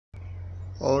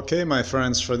Okay, my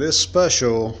friends, for this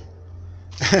special,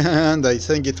 and I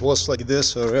think it was like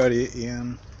this already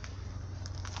in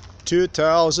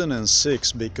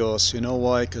 2006, because you know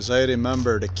why? Because I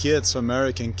remember the kids,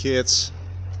 American kids.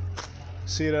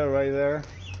 See that right there?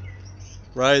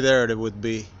 Right there, it would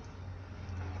be.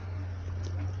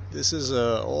 This is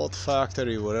a old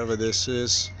factory, whatever this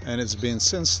is, and it's been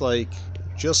since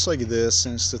just like this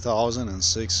since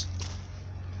 2006.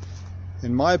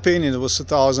 In my opinion, it was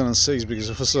 2006 because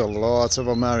it was a lot of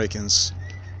Americans.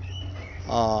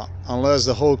 Unless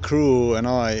the whole crew and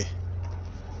I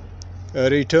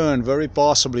returned, very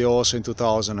possibly also in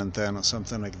 2010 or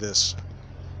something like this.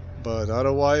 But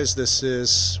otherwise, this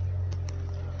is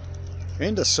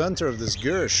in the center of this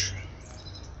Gersh.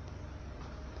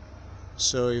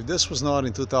 So if this was not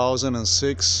in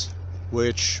 2006,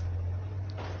 which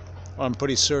I'm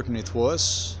pretty certain it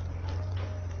was,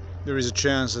 there is a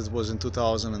chance it was in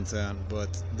 2010,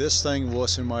 but this thing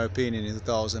was, in my opinion, in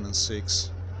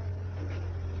 2006,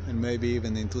 and maybe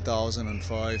even in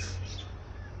 2005.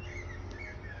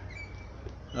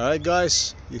 Alright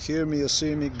guys, you hear me, you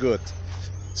see me, good.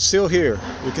 Still here,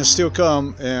 you can still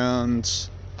come and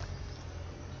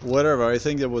whatever. I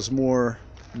think there was more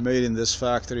made in this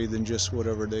factory than just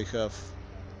whatever they have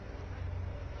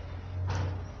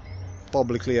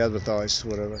publicly advertised,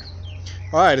 whatever.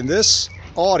 Alright, in this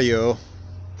audio,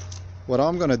 what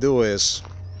I'm gonna do is,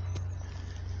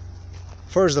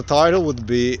 first the title would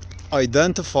be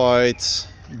Identified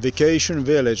Vacation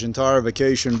Village, entire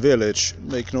vacation village,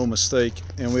 make no mistake,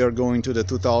 and we are going to the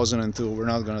 2002. We're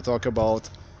not gonna talk about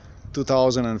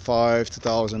 2005,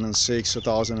 2006,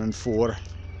 2004.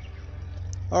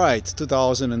 Alright,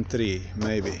 2003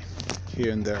 maybe,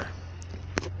 here and there.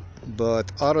 But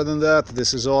other than that,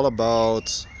 this is all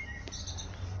about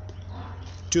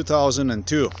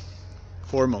 2002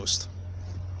 foremost.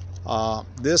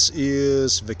 This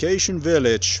is vacation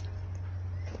village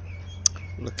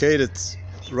located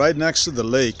right next to the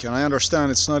lake, and I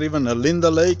understand it's not even a Linda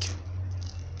Lake.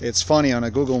 It's funny, on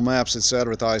a Google Maps it's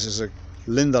advertised as a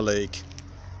Linda Lake,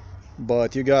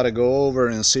 but you gotta go over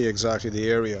and see exactly the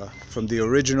area. From the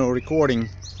original recording,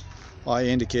 I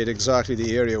indicate exactly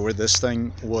the area where this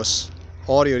thing was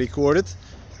audio recorded.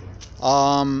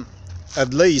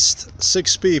 At least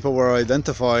 6 people were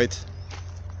identified,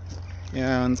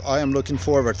 and I am looking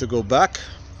forward to go back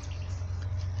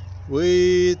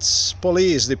with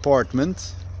police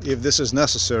department if this is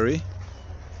necessary,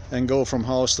 and go from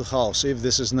house to house if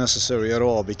this is necessary at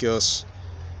all, because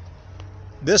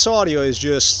this audio is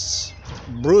just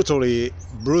brutally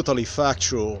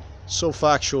factual. So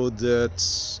factual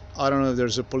that I don't know if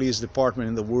there's a police department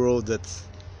in the world that,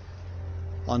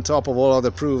 on top of all other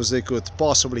proofs, they could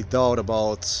possibly doubt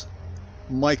about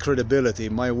my credibility,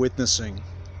 my witnessing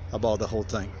about the whole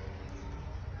thing.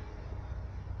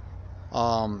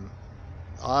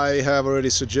 I have already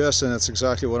suggested, and that's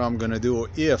exactly what I'm gonna do.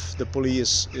 If the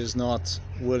police is not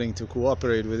willing to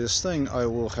cooperate with this thing, I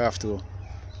will have to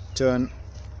turn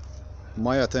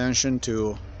my attention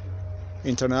to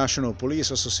International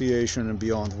Police Association and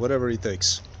beyond, whatever it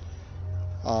takes.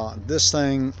 This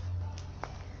thing,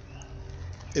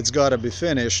 it's gotta be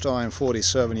finished. I'm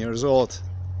 47 years old,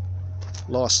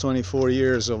 lost 24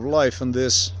 years of life in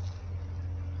this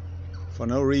for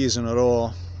no reason at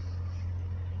all.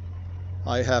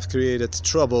 I have created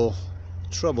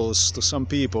troubles to some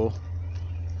people,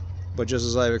 but just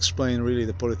as I've explained, really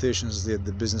the politicians did,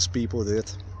 the business people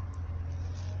did,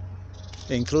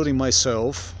 including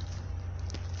myself.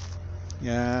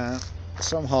 Yeah,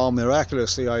 somehow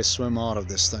miraculously I swim out of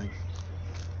this thing.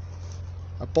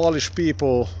 Polish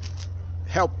people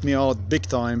helped me out big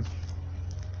time,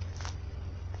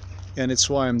 and it's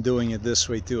why I'm doing it this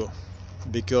way too,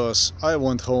 because I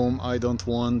want home. I don't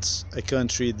want a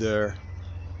country there,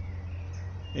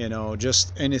 you know,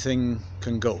 just anything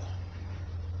can go.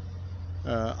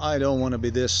 I don't want to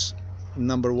be this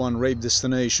 #1 rape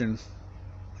destination.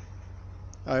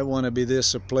 I want to be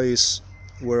this a place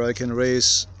where I can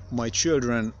raise my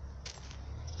children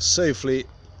safely,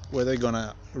 where they're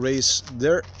gonna raise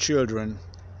their children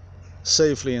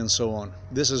safely, and so on.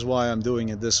 This is why I'm doing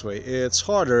it this way. It's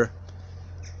harder.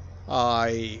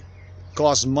 I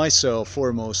caused myself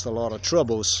foremost a lot of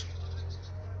troubles,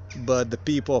 but the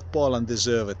people of Poland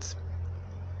deserve it.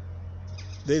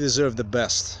 They deserve the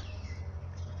best.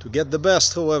 To get the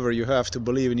best, however, you have to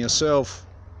believe in yourself,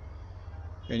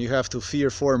 and you have to fear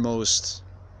foremost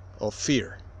of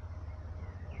fear,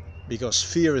 because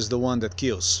fear is the one that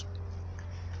kills.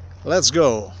 Let's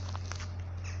go.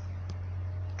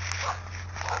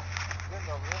 Dzień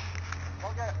dobry.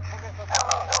 Mogę zapytać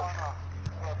pana.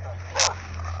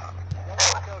 Ja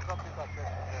bym chciał zapytać, jak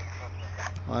jest,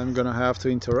 proszę. I'm gonna have to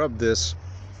interrupt this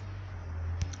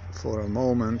for a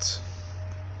moment.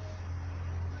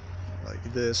 Like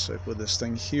this, I put this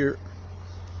thing here.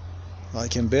 I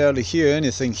can barely hear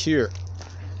anything here.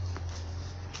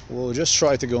 We'll just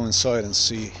try to go inside and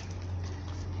see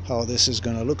how this is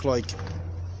gonna look like.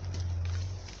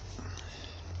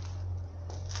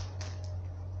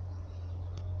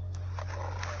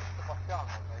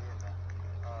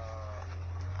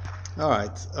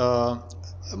 Alright,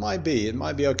 it might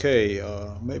be okay.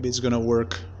 Maybe it's gonna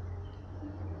work.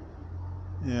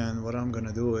 And what I'm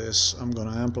gonna do is I'm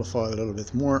gonna amplify a little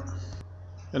bit more.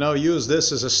 And I'll use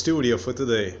this as a studio for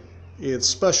today. It's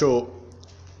special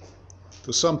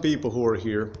to some people who are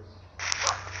here.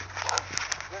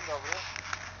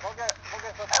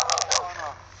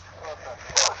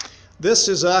 This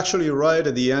is actually right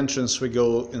at the entrance we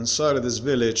go inside of this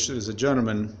village. There is a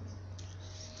gentleman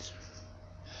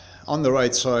on the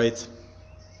right side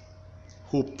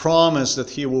who promised that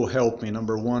he will help me.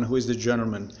 Number one, who is the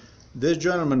gentleman? This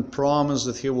gentleman promised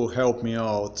that he will help me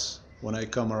out when I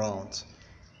come around.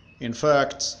 In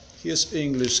fact, his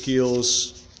English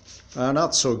skills are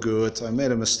not so good. I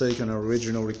made a mistake on our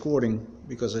original recording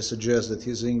because I suggest that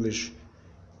his English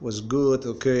was good,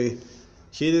 okay.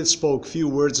 He did spoke few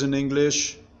words in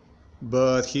English,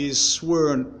 but he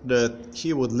sworn that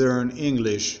he would learn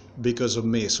English because of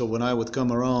me. So when I would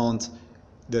come around,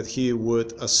 that he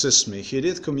would assist me. He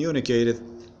did communicate it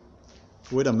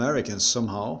with Americans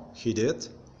somehow. He did.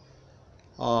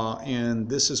 And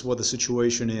this is what the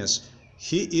situation is.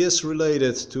 He is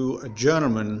related to a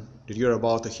gentleman that you're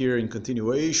about to hear in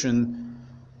continuation.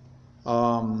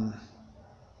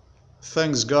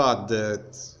 Thanks God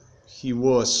that he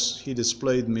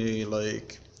displayed me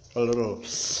like a little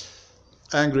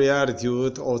angry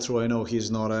attitude, although I know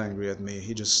he's not angry at me.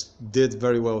 He just did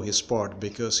very well his part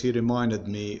because he reminded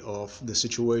me of the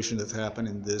situation that happened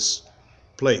in this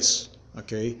place,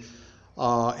 okay?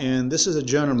 And this is a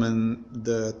gentleman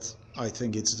that I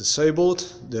think it's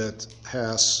disabled, that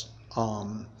has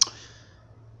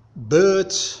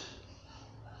birth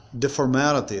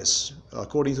deformalities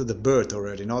according to the birth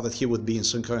already. Not that he would be in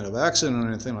some kind of accident or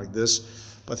anything like this,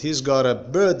 but he's got a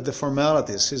birth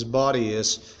deformalities. His body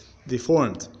is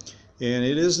deformed. And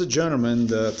it is the gentleman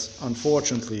that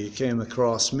unfortunately came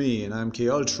across me in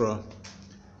MKULTRA,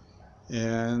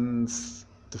 and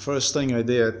the first thing I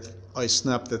did, I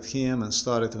snapped at him and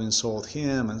started to insult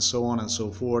him and so on and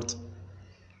so forth.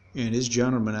 And this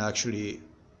gentleman actually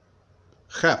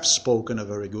have spoken a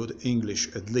very good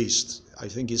English, at least. I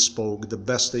think he spoke the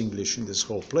best English in this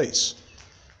whole place,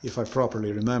 if I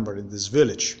properly remember, in this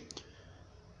village.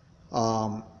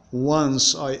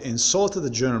 Once I insulted the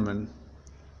gentleman,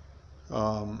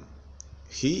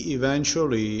 he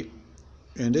eventually,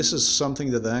 and this is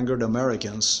something that angered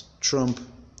Americans, Trump,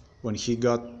 when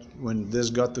this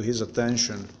got to his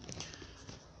attention,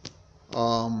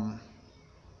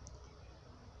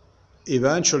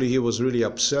 eventually he was really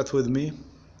upset with me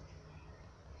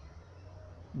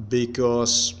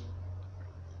because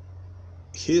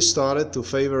he started to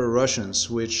favor Russians,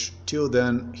 which till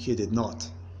then he did not.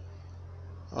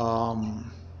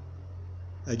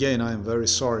 Again, I am very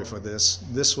sorry for this.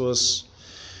 This was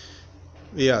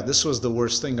the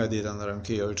worst thing I did under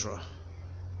MKULTRA.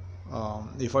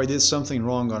 If I did something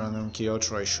wrong on an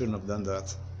MKULTRA, I shouldn't have done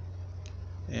that,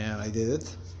 and I did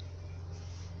it.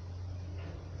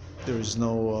 There is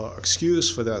no excuse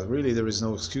for that. Really, there is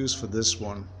no excuse for this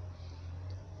one.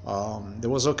 There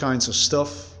was all kinds of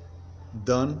stuff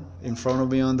done in front of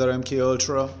me under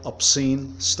MKULTRA,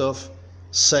 obscene stuff,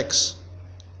 sex.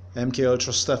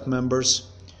 MKULTRA staff members,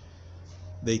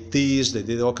 they teased, they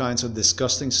did all kinds of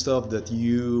disgusting stuff that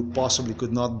you possibly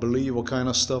could not believe what kind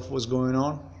of stuff was going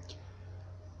on.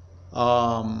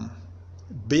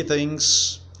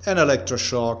 Beatings and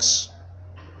electroshocks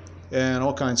and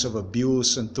all kinds of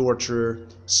abuse and torture,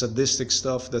 sadistic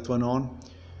stuff that went on.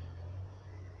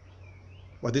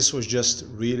 But this was just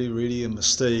really a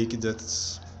mistake that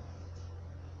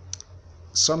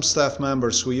some staff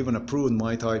members who even approved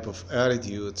my type of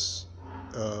attitudes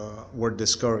were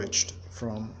discouraged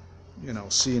from,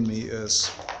 seeing me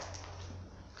as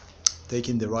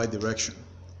taking the right direction.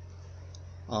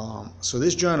 So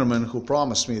this gentleman who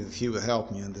promised me that he would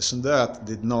help me and this and that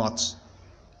did not.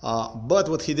 But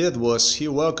what he did was he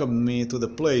welcomed me to the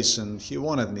place and he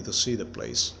wanted me to see the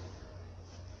place.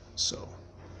 So,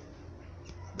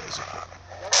 basically.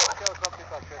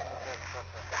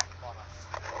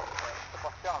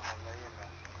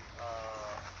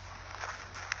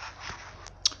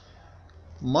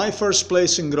 My first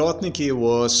place in Grotniki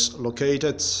was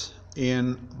located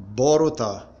in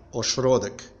Boruta,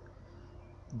 Oshrodek.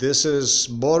 This is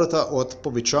Borota od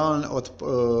powiczalny, od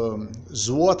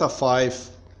Złota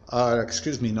 5,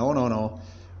 excuse me, no.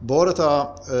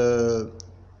 Borota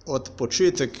od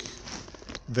Poczytek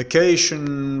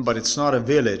Vacation, but it's not a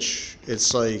village.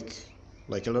 It's like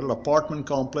a little apartment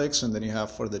complex, and then you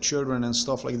have for the children and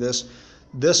stuff like this.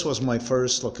 This was my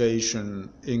first location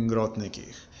in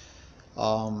Grotniki.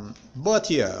 But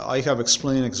yeah, I have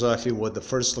explained exactly what the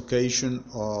first location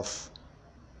of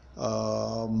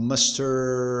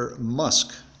Mr.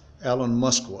 Musk, Elon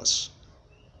Musk was.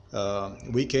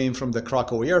 We came from the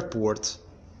Krakow airport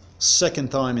second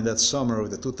time in that summer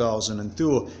of the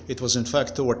 2002. It was in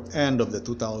fact toward end of the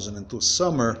 2002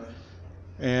 summer,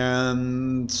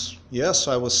 and yes,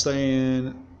 I was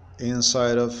staying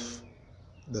inside of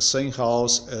the same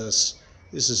house as,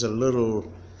 this is a little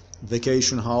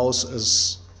vacation house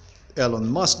as Elon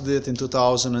Musk did in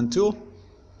 2002,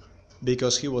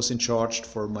 because he was in charge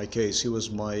for my case. He was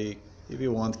my, if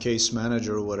you want, case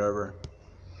manager or whatever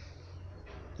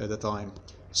at the time.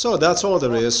 So that's all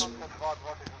there is.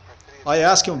 I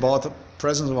asked him about the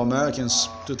presence of Americans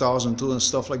 2002 and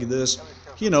stuff like this.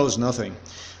 He knows nothing.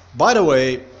 By the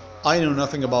way, I knew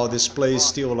nothing about this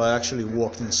place till I actually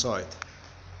walked inside.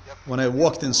 When I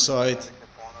walked inside,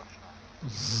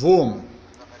 boom,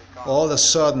 all of a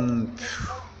sudden,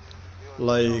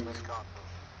 like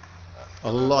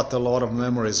a lot of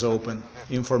memories open,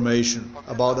 information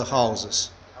about the houses,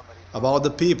 about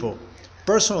the people,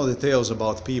 personal details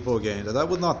about people again that I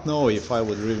would not know if I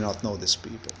would really not know these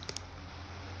people.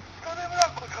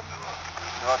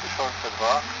 2002,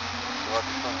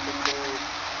 2003,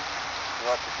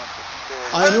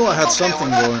 2004. I knew I had something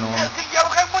going on.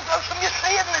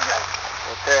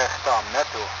 Też tam, nie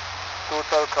tu. Tu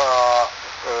tylko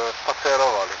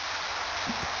spacerowali.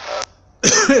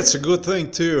 It's a good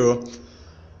thing too,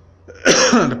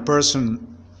 the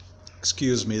person,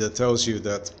 excuse me, that tells you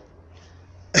that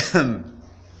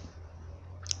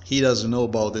he doesn't know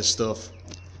about this stuff,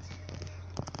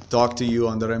 talk to you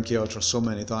under MKULTRA so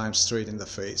many times straight in the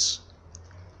face,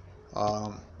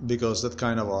 because that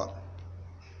kind of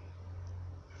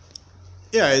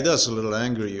yeah, it does a little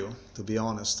anger you, to be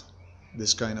honest,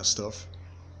 this kind of stuff,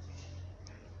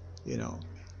 you know.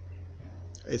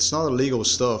 It's not illegal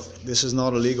stuff. This is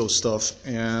not illegal stuff,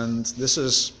 and this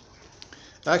is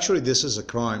actually, this is a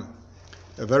crime,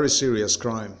 a very serious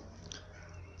crime,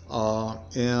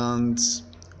 and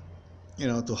you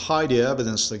know, to hide the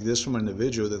evidence like this from an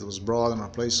individual that was brought in a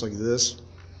place like this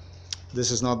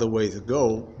is not the way to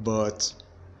go. But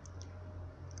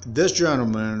this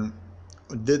gentleman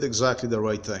did exactly the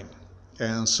right thing,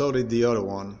 and so did the other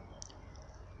one.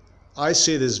 I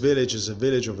see this village as a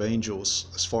village of angels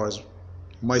as far as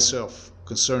myself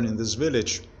concerning this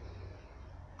village.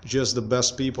 Just the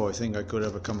best people I think I could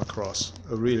ever come across.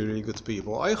 A really good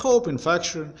people. I hope, in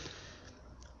fact,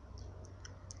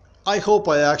 I hope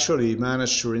I actually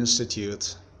managed to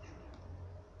institute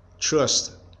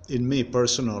trust in me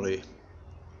personally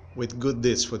with good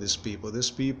deeds for these people. These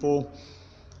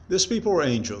people were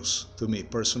angels to me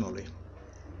personally.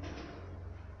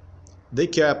 They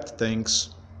kept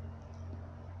things.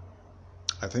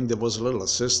 I think there was a little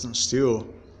assistance too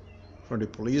from the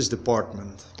police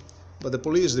department, but the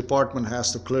police department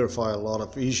has to clarify a lot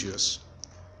of issues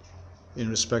in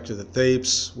respect to the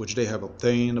tapes which they have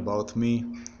obtained about me,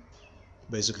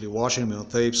 basically watching me on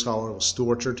tapes how I was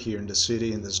tortured here in the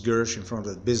city in this Gersh in front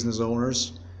of the business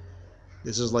owners.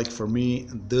 This is, like, for me,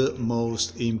 the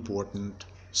most important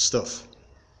stuff,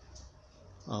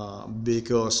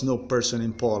 because no person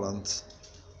in Poland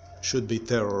should be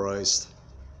terrorized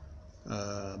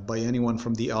by anyone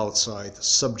from the outside,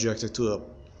 subjected to a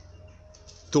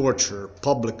torture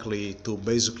publicly to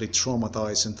basically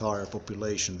traumatize entire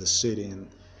population, the city, and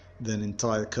then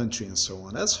entire country and so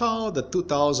on. That's how the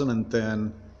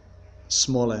 2010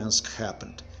 Smolensk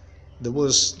happened. There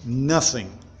was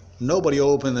nothing. Nobody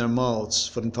opened their mouths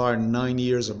for the entire 9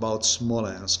 years about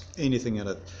Smolensk, anything in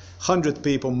it. 100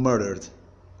 people murdered.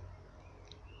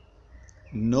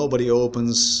 Nobody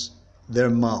opens their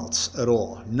mouths at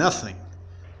all. Nothing.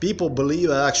 People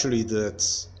believe actually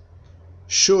that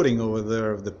shooting over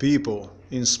there of the people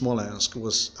in Smolensk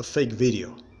was a fake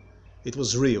video. It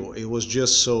was real. It was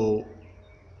just so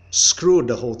screwed,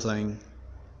 the whole thing,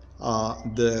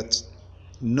 that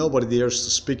nobody dares to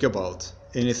speak about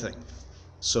anything.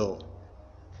 So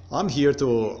I'm here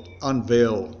to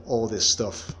unveil all this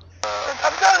stuff. A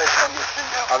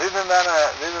wy by mnie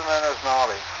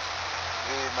znali.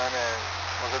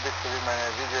 Może być wy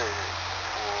mnie widzieli.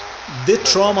 Did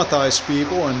traumatize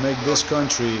people and make this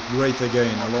country great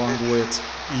again, along with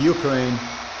Ukraine,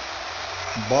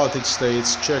 Baltic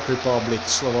states, Czech Republic,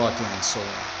 Slovakia, and so on.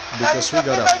 because we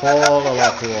got a whole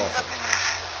lot to offer.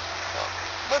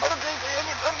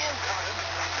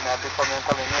 Ne bi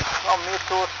pamiętali nic. No mi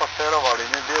tu spacerowali,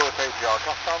 mi bil v tej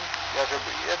džaka sam, ja že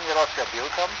jedni raz ja bil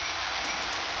tam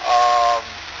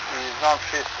i znam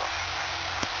čisto.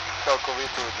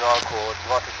 Całkowitu džaku od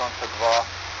 2002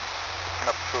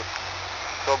 naprzód.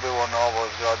 To było nowo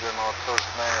zgrađeno, to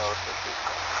zmenilo se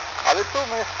wszystko. Ali tu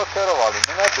mi spacerowali,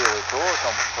 mi ne bili tu u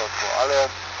tom otoku, ali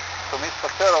su mi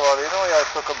spacerovali, no ja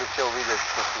tylko bi htio vidjeti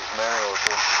što se zmenilo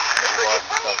tu.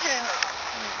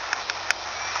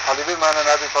 Ali vi mene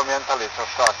ne bi pamiętali to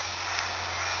sad.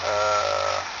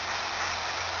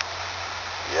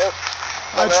 Yes.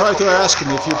 I tried to ask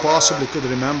him if he possibly could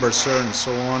remember sir and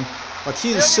so on, but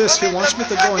he insists he wants me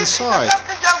to go inside.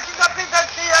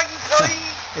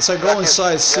 As I go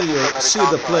inside, see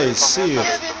the place, see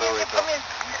it.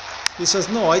 He says,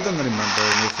 no, I don't remember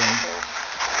anything.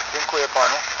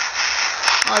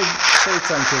 I say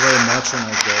thank you very much and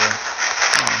I go.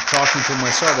 Talking to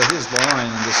myself that he's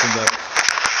lying and this and that.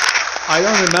 I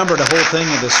don't remember the whole thing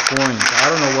at this point. I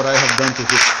don't know what I have done to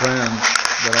his friend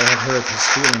that I have hurt his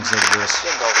feelings like this.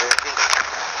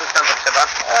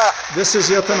 This is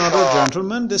yet another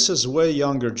gentleman. This is way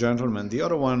younger gentleman. The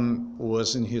other one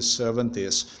was in his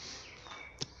 70s.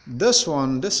 This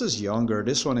is younger.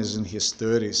 This one is in his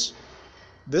 30s.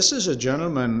 This is a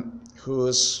gentleman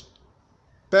whose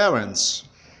parents,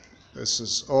 this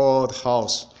is old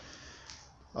house,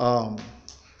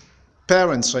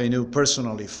 parents I knew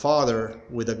personally, father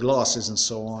with the glasses and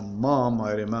so on, mom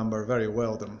I remember very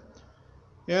well them.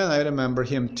 And I remember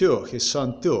him too, his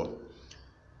son too.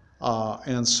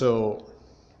 And so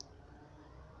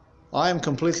I am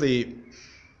completely,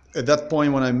 at that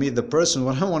point when I meet the person,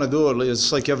 what I want to do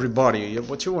is like everybody.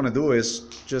 What you want to do is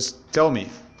just tell me,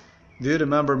 do you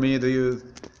remember me? Do you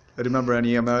remember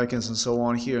any Americans and so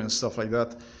on here and stuff like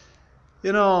that?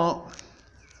 You know,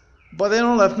 but they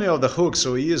don't let me off the hook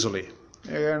so easily.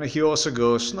 And he also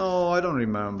goes, no, I don't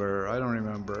remember.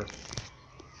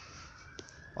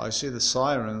 I see the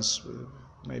sirens.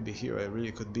 Maybe here I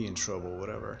really could be in trouble,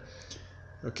 whatever.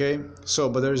 Okay, so,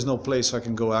 but there is no place I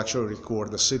can go actually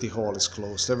record. The city hall is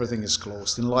closed. Everything is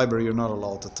closed. In library, you're not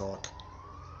allowed to talk.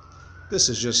 This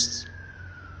is just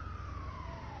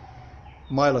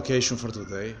my location for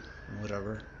today,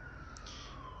 whatever.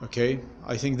 Okay,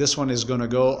 I think this one is gonna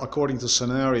go, according to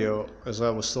scenario, as I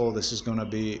was told, this is gonna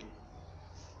be,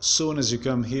 soon as you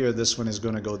come here, this one is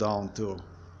gonna go down too.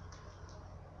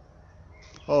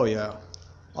 Oh yeah,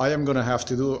 I am gonna have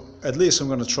to do, at least I'm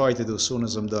gonna try to do as soon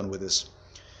as I'm done with this.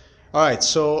 Alright,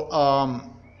 so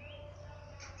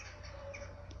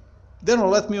then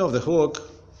let me off the hook,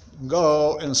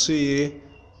 go and see,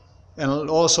 and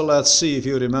also let's see if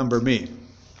you remember me.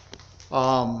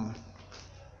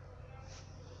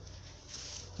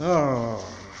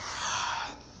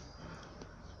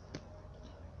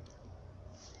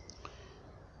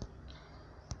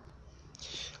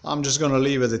 I'm just gonna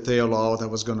leave a detail out I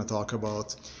was gonna talk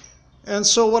about. And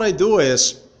so what I do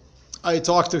is, I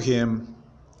talk to him.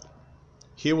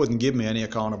 He wouldn't give me any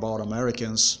account about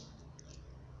Americans.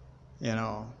 You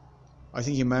know, I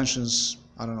think he mentions,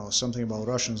 I don't know, something about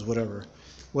Russians,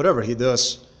 whatever he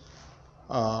does.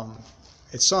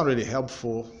 It's not really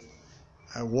helpful.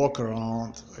 I walk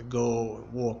around, I go,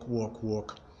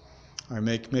 walk. I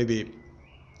make maybe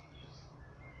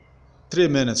 3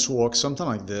 minutes walk, something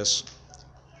like this.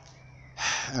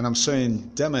 And I'm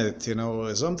saying, damn it, you know,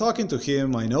 as I'm talking to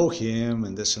him, I know him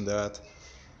and this and that.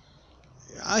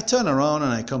 I turn around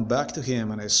and I come back to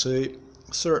him and I say,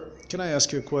 sir, can I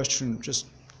ask you a question? Just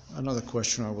another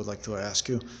question I would like to ask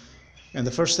you. And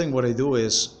the first thing what I do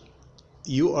is,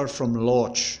 you are from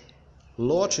Lodz.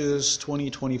 Lodz is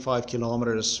 20-25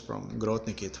 kilometers from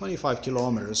Grotniki, 25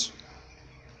 kilometers.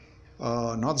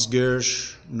 Not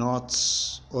Zgierz, not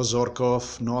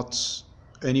Ozorkov, not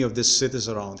any of these cities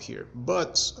around here,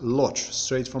 but Lodz,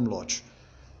 straight from Lodz.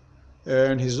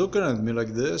 And he's looking at me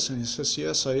like this and he says,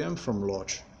 yes, I am from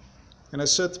Lodz. And I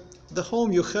said, the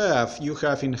home you have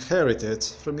inherited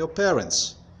from your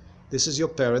parents. This is your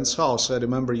parents' house. I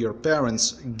remember your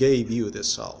parents gave you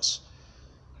this house.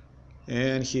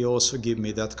 And he also gave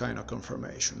me that kind of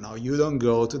confirmation. Now, you don't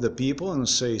go to the people and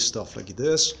say stuff like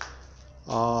this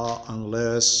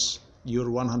unless you're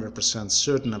 100%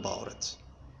 certain about it.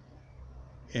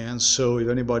 And so if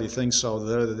anybody thinks out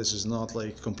there that this is not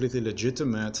like completely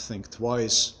legitimate, think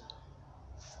twice.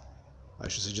 I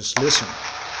should say just listen.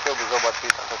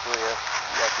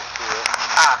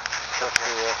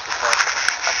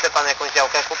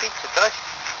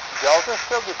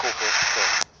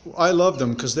 I love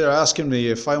them because they're asking me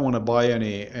if I want to buy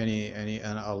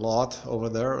a lot over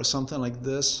there or something like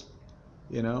this.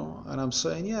 you know, and I'm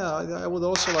saying, yeah, I would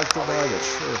also like to buy it,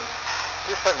 sure.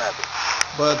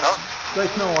 But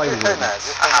right now I wouldn't.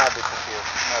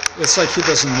 It's like he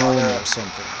doesn't know me or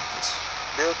something like this.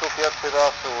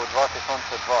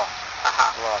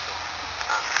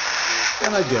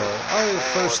 And I go.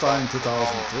 First time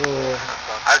 2002.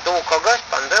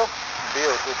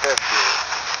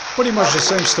 Pretty much the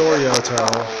same story I'll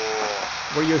tell.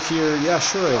 Were you here? Yeah,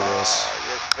 sure I was.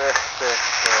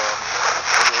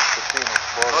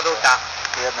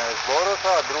 Jedna je iz Boruta,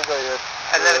 a druga je...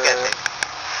 Energetik.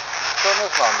 To ne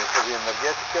znam iz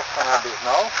energetike, što ne bih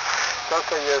znao.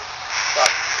 Tako je,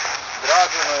 tak,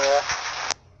 građeno je...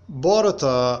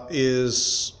 Boruta is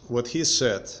what he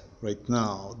said right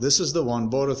now. This is the one,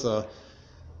 Boruta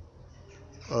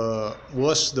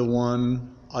was the one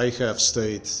I have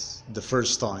stayed the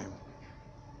first time.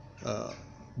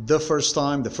 The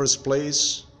first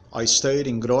place I stayed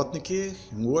in Grotniki,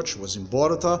 in Łódź, was in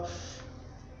Boruta.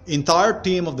 Entire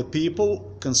team of the people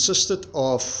consisted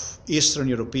of Eastern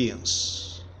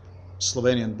Europeans.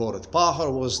 Slovenian Borut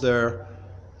Pahar was there.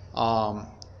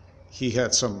 He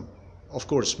had some, of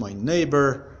course, my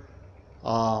neighbor,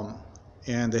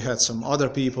 and they had some other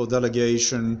people,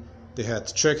 delegation. They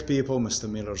had Czech people, Mr.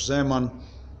 Miller Zeman,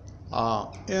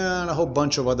 and a whole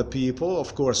bunch of other people.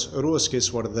 Of course,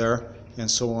 Ruskis were there, and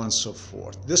so on and so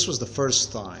forth. This was the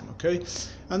first time, okay?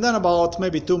 And then about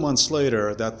maybe 2 months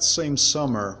later, that same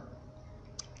summer,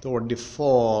 toward the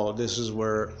fall, this is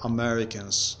where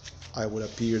Americans, I would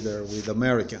appear there with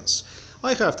Americans.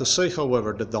 I have to say,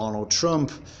 however, that Donald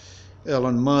Trump,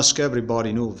 Elon Musk,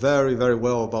 everybody knew very, very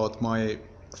well about my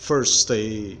first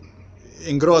stay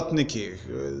in Grotniki.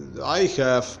 I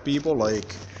have people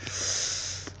like,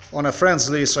 on a friends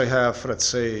list I have, let's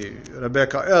say,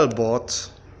 Rebecca Elbot,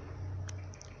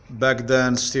 back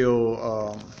then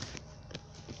still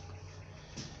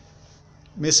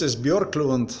Mrs.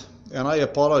 Björklund, and I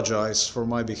apologize for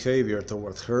my behavior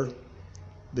toward her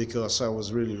because I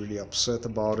was really, really upset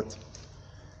about it.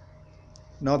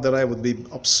 Not that I would be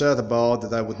upset about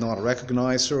that I would not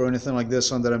recognize her or anything like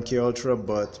this under MKULTRA,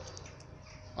 but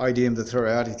I deemed that her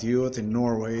attitude in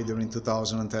Norway during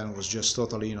 2010 was just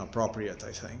totally inappropriate,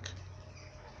 I think.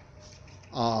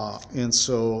 And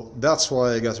so that's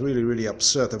why I got really, really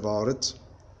upset about it.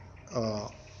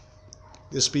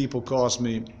 These people caused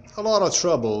me a lot of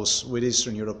troubles with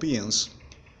Eastern Europeans.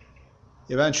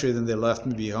 Eventually then they left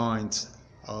me behind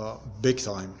big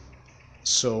time.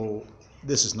 So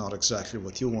this is not exactly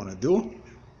what you want to do,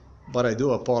 but I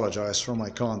do apologize for my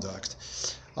conduct.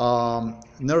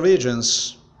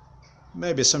 Norwegians,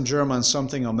 maybe some Germans,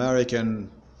 something American,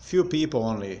 few people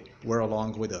only were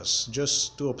along with us,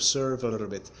 just to observe a little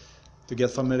bit, to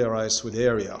get familiarized with the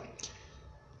area.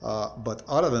 But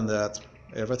other than that,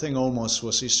 everything almost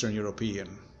was Eastern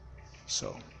European.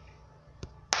 So.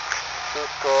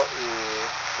 Wszystko i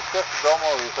sve su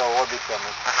domovi za odličan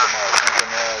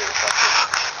inženjeri i tako.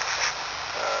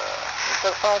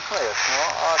 Interesantno je, no,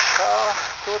 a šta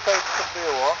tutaj što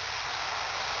bilo,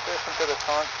 to je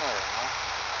interesantno je, no.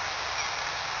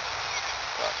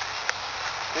 Tak.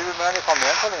 Ti bi meni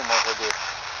pamiętali može biti?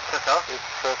 Co? Iz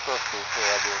przeszłości, co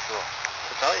ja bio tu.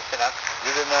 Co? Jeszcze raz? Ti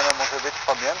bi mene može biti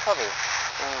pamiętali?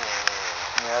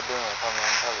 Nie bi me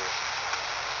pamiętali.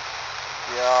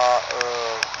 Ja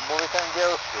mówię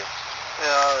angielski.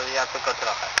 Ja tylko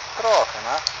trochę. Trochę,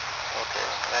 no? Okej,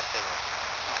 raczej nie.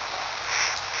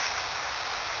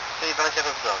 Czyli pan się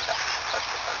rozgląda.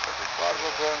 Bardzo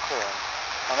dziękuję.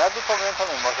 A ja by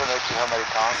pamiętali może jakichś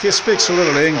Amerykanów. He speaks a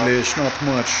little English, not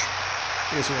much,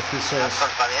 is what he A says.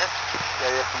 skąd pan jest? Ja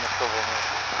jestem z Słowenii.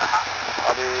 Aha.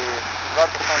 Ale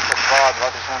 2002,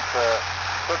 2006,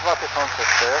 2006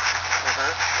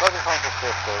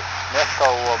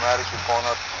 mieszkał u Ameryki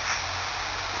Północnej.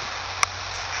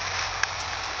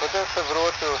 Potem się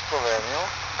wrócił w Słowenię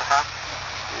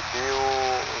i był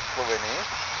w Słowenii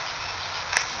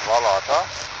 2 lata.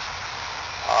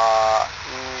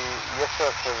 I jeszcze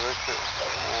się wrócił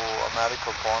u Amerykę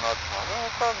Północną. No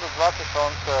to do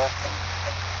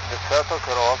 2010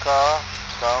 roku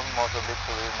tam może być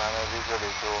sobie mnie widzieli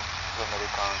tu z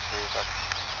Amerykanci. Tak.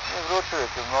 I wrócili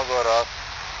tu mnogo raz.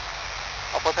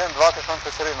 A potem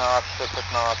 2013,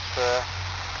 15,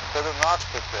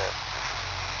 17 też.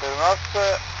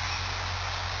 17.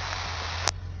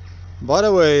 By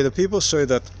the way, the people say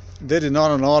that they did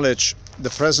not acknowledge the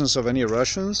presence of any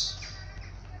Russians.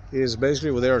 Is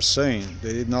basically what they are saying.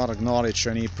 They did not acknowledge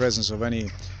any presence of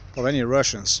any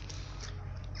Russians.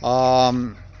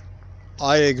 I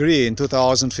agree. In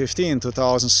 2015,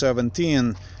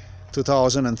 2017,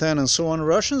 2010, and so on,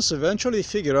 Russians eventually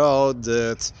figure out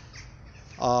that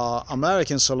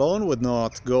Americans alone would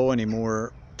not go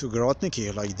anymore to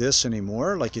Grotniki like this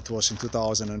anymore, like it was in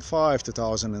 2005,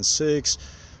 2006,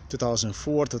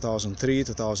 2004, 2003,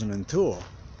 2002.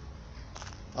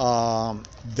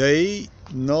 They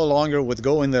no longer would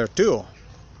go in there too.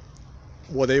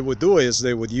 What they would do is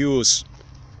they would use,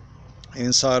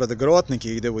 inside of the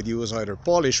Grotniki, they would use either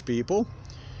Polish people,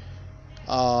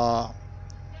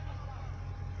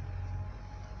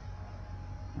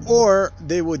 or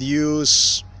they would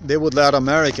let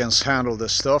Americans handle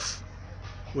this stuff,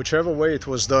 whichever way it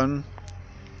was done.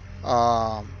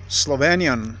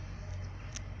 Slovenian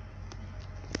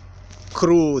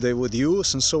crew they would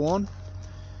use, and so on.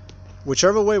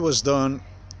 Whichever way was done,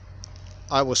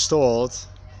 I was told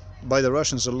by the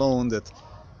Russians alone that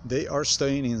they are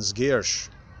staying in Zgierz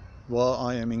while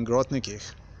I am in Grotniki.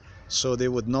 So they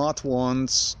would not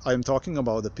want, I'm talking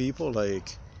about the people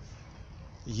like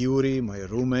Yuri, my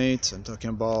roommate, I'm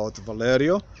talking about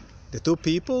Valerio, the two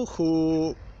people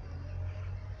who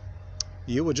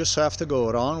you would just have to go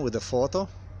around with a photo.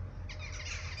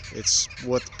 It's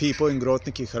what people in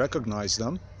Grotniki recognize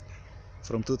them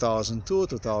from 2002,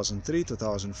 2003,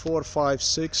 2004, 5,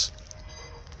 6,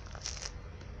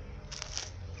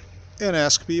 and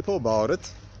ask people about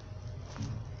it,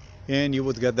 and you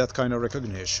would get that kind of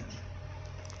recognition.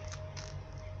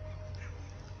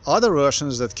 Other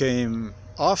Russians that came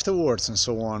afterwards and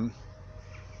so on,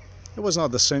 it was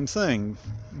not the same thing,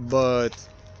 but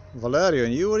Valerio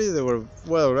and Yuri, they were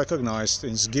well recognized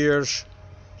in Zgierz,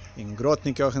 in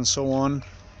Grotnikach and so on.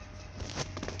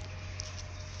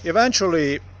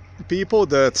 Eventually, people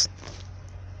that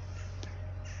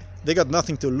they got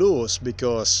nothing to lose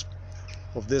because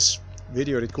of this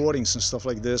video recordings and stuff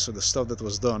like this, or the stuff that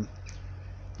was done,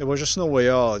 there was just no way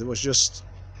out. It was just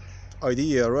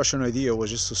Russian idea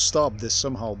was just to stop this,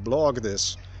 somehow block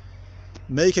this,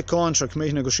 make a contract,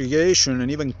 make negotiation, and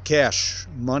even cash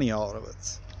money out of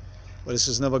it. But this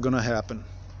is never gonna happen.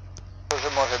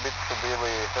 Może być tu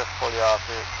byli też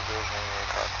Poliacy, różni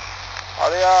tak.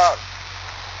 Ale ja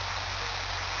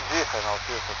dzisiaj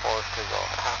nauczyłem się polskiego,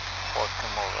 polskie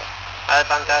mowy. Ale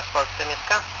pan teraz w Polsce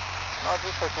mieszka? No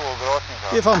dzisiaj tu w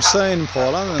Grotnikach. If I'm staying in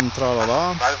Poland and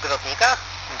tralala, Pan w Grotnikach?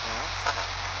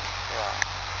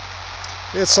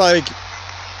 Yeah. it's like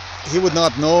he would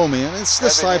not know me, and it's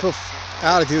this type of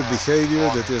attitude, behavior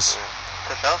that is,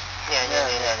 To co? Nie.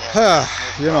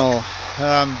 you know,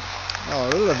 a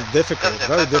little bit difficult,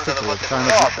 very difficult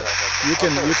kind of. You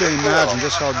can imagine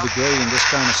just how degrading this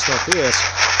kind of stuff is.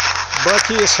 But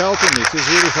he is helping me. He's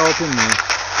really helping me,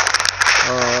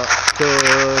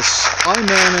 because I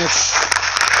manage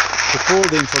to pull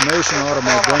the information out of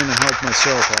my brain and help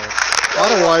myself out.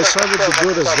 Otherwise, I would be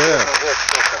good as dead.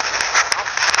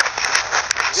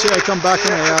 See, I come back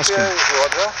and I ask him,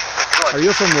 "Are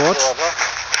you from Łódź?"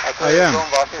 I am.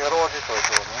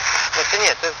 Znaczy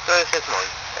nie, to już jest mój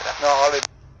teraz.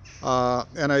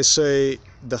 And I say,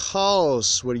 the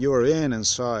house where you are in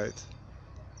inside,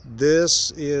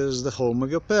 this is the home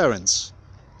of your parents.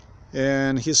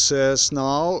 And he says,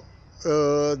 now,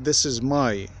 this is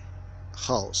my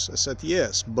house. I said,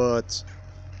 yes, but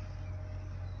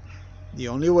the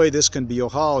only way this can be your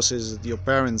house is that your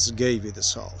parents gave you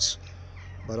this house.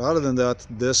 But other than that,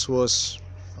 this was,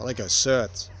 like I said,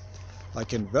 I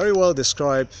can very well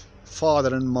describe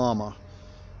father and mama.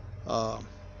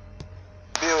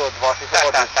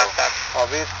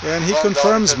 And he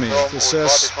confirms me. He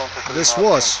says, this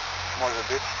was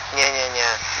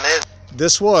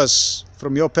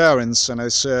from your parents. And I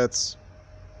said,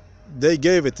 they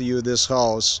gave it to you, this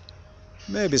house,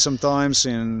 maybe sometimes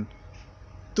in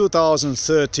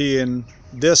 2013.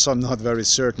 This I'm not very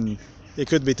certain. It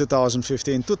could be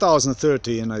 2015,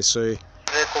 2013, I say.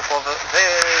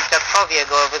 Dziadkowie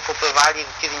go wykupywali w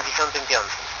 95.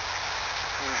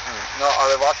 No,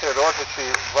 ale wasi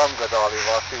rodzice wam go dali,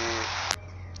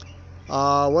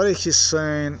 what is he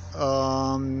saying?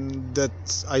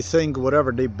 That I think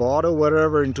whatever they bought or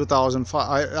whatever in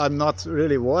 2005. I'm not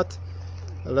really what.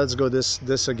 Let's go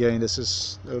this again. This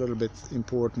is a little bit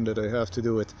important that I have to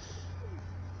do it.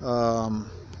 Your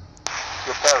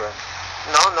parents.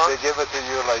 No. They gave it to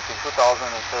you like in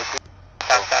 2013.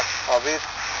 Tak. A wy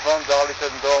wam dali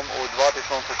ten dom u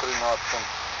 2013.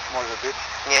 Może być?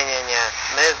 Nie.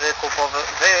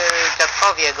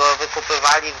 Dziadkowie go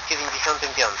wykupywali w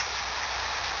 95.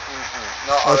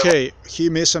 No, ale Okay, he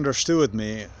misunderstood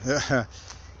me.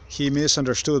 He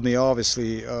misunderstood me,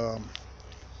 obviously.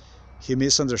 He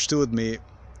misunderstood me.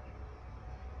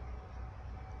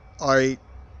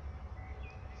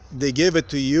 They gave it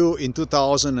to you in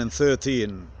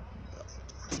 2013.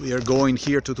 We are going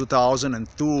here to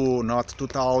 2002, not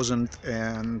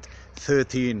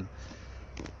 2013.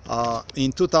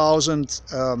 In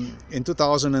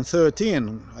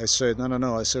 2013, I said,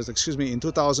 no, I said, excuse me, in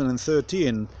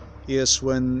 2013 is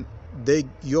when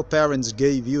your parents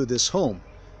gave you this home.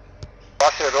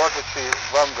 Ваши родичи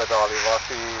вам гадали,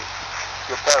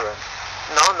 your parents.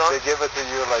 No. They gave it to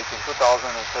you like in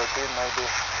 2013 maybe.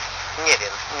 Nie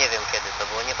wiem kiedy to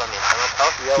było, nie pamiętam. A co?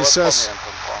 Ja He was says-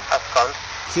 pamiętam, pan. A skąd?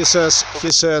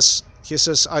 He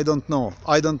says, I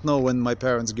don't know when my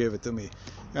parents gave it to me.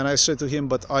 And I said to him,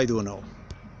 but I do know.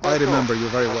 I remember you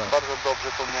very well. Bardzo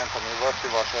dobrze pamiętam i was i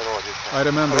wasze rodzice. I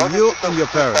remember Rodzice you to and your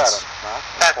twój parents. parents, no?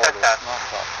 Tak. No tak.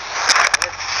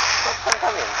 To pan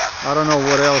pamięta. I don't know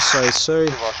what else I say.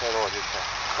 I wasze rodzice.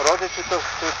 Rodzice to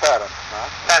twój parents, no?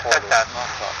 Tak. No tak.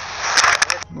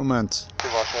 Moment. I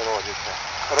wasze rodzice.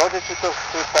 Rodzice to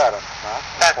twój parents, no?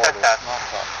 Tak. No tak.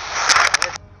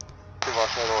 I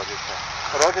wasze rodzice.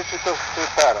 Rodzice to twój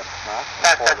parents, no?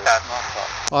 Tak. No tak.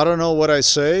 I don't know what I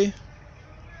say.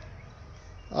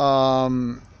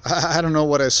 I don't know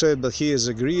what I said, but he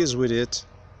agrees with it.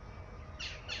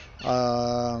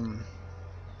 I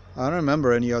don't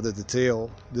remember any other detail.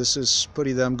 This is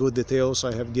pretty damn good details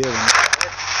I have given. To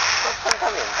pan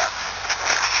pamięta.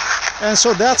 And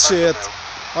so that's it.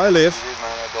 I live. Ви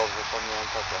мене добре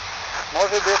пам'ятаєте.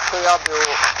 Може десь то я був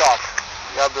так.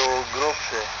 Я був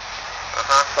грубший.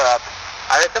 Aha. Так.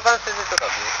 Ale co pan wtedy tu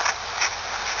robił?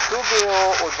 Tu було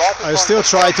у 20 I still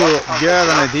try to get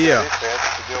an idea.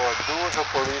 Було дуже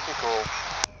політику.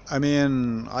 I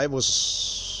mean, I was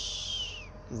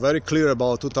very clear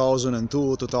about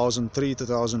 2002, 2003,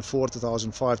 2004,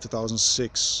 2005,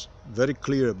 2006. Very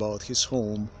clear about his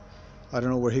home. I don't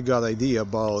know where he got idea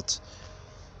about.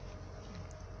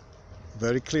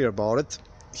 Very clear about it.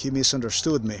 He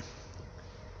misunderstood me.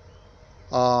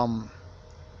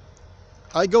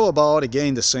 I go about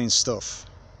again the same stuff.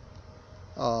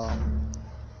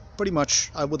 Pretty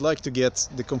much, I would like to get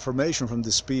the confirmation from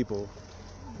these people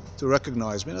to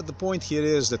recognize me. And the point here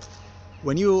is that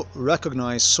when you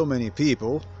recognize so many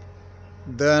people,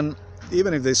 then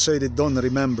even if they say they don't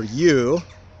remember you,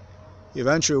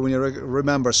 eventually when you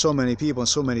remember so many people and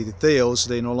so many details,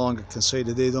 they no longer can say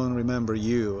that they don't remember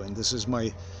you. And this is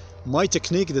my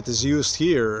technique that is used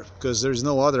here, because there's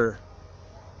no other,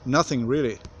 nothing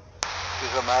really.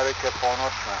 Із Америки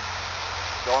поносна.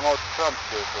 Дональд Трамп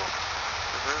пішов.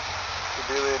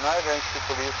 Це були найвищі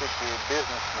політики,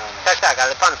 бізнесмени. Tak,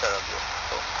 ale pan co robił?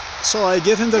 Tu. So I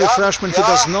give him the refreshment. He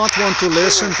does not want to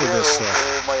listen to this stuff.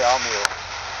 У Майамі.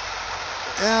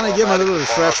 And I give him a little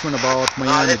refreshment about No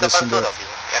Miami, ale co this pan and tu that. robił?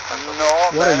 Jak pan tu? No,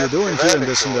 What are you doing here and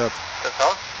this and that? To co?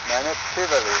 Мене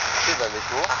привели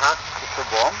тут, Aha. з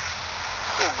собою,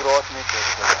 у Гротниці.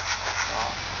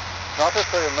 Знаєте,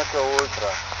 що є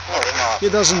MKULTRA? He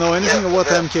doesn't know anything of what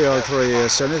MKULTRA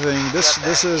is, anything.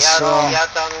 This is Ja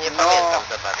tam nie pamiętam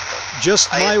za bardzo.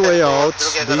 just my way out,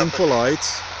 being polite.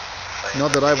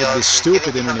 Not that I would be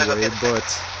stupid in any way, but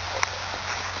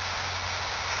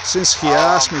since he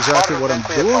asked me exactly what I'm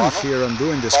doing here, I'm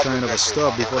doing this kind of a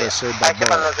stuff before I say A jak się pan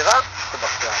bye-bye. nazywa?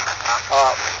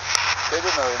 Втedy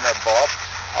miał imię Bob,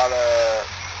 ale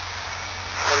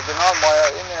oryginał moje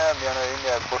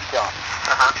imię Bościan.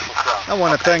 Aha. I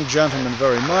want to thank gentleman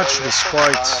very much,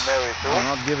 despite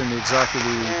not giving me exactly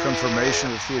the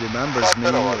confirmation that he remembers me,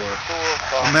 or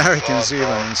Americans even,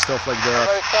 and stuff like that.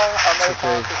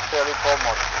 Американці хотіли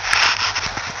допомогти.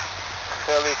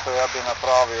 Хотіли, що я би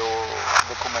направив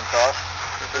документаж,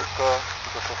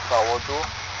 що стало тут,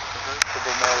 щоб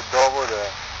мав доводи,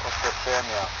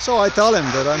 освідчення. So I tell him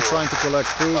that I'm trying to collect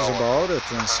proofs about it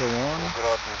and so on.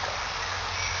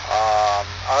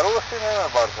 А Русі не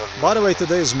bardzo By the way,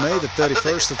 today is May the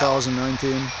 31st, 2019.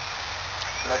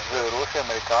 Między Rusy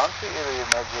Amerykancy ili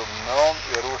między mną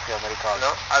i Rusy Amerykancy?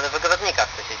 No, ale w ogrodnikach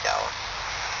to się działo.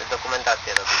 Te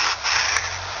dokumentacje robili.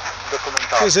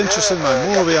 Dokumentacje. He's interested in my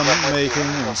movie I'm making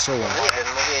and so No on. nie wiem,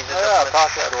 mówiłeś, że No ja dokument...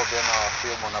 tak ja robię na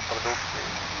filmu, na produkcji.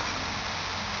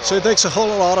 So it takes a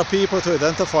whole lot of people to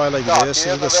identify like Tak, this, jest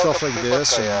and do wielka stuff like this.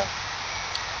 przypadka, And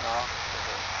no.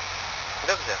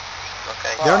 Dobrze.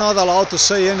 Okej. they're not allowed to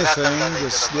say anything.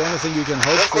 The only thing you can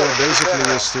hope for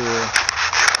basically is to.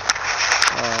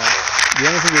 The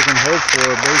only thing you can hope for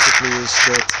basically is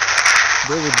that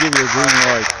they would give you a green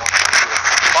light.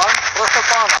 Pan, proszę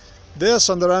pana. This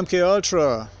under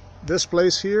MKULTRA, this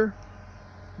place here,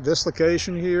 this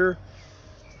location here.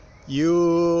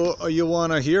 You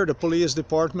wanna hear the police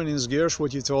department in Zgierz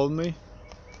what you told me?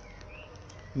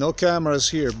 No cameras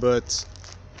here, but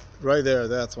right there,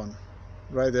 that one,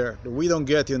 right there. We don't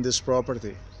get you in this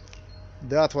property.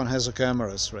 That one has the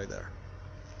cameras right there,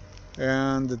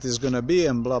 and it is gonna be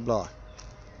and blah blah.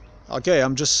 Okay,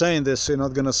 I'm just saying this, you're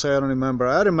not gonna say I don't remember.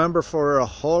 I remember for a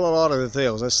whole lot of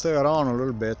details. I stay around a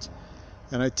little bit,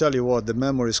 and I tell you what, the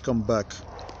memories come back.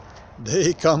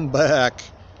 They come back.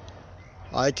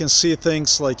 I can see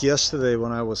things like yesterday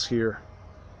when I was here.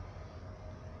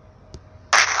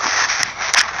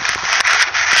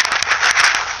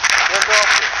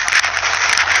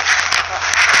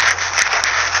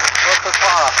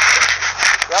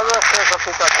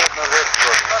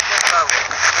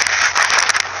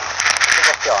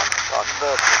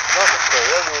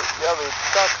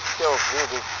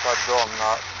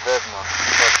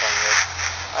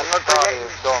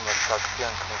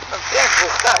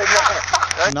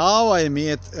 Now I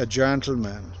meet a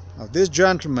gentleman. Now this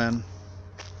gentleman,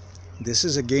 this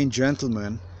is again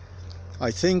gentleman.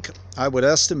 I think I would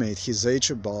estimate his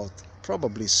age about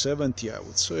probably 70, I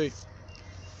would say.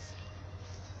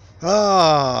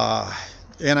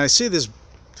 And I see this,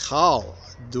 how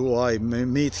do I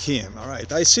meet him? All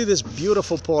right, I see this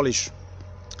beautiful Polish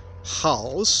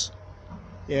house,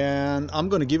 and I'm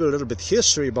going to give you a little bit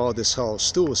history about this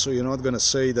house too, so you're not going to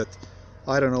say that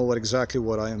I don't know exactly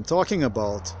what I am talking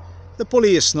about. The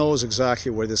police knows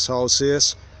exactly where this house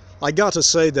is. I got to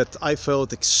say that I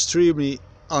felt extremely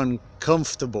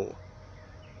uncomfortable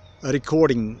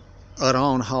recording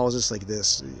around houses like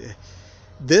this.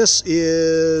 This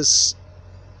is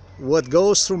what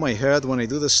goes through my head when I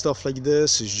do this stuff like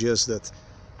this, is just that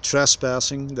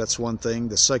trespassing, that's one thing.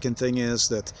 The second thing is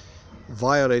that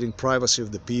violating privacy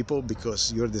of the people,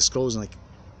 because you're disclosing like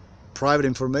private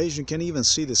information. You can't even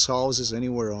see these houses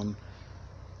anywhere on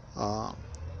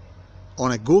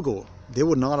a Google. They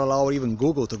would not allow even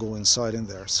Google to go inside in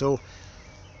there. So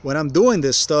when I'm doing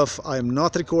this stuff, I'm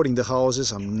not recording the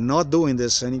houses. I'm not doing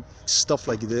this, any stuff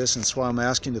like this. And that's why I'm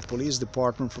asking the police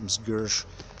department from Zgierz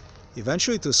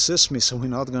eventually to assist me, so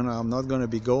I'm not gonna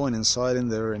be going inside in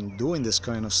there and doing this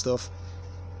kind of stuff.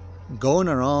 Going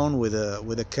around with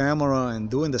a camera and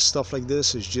doing the stuff like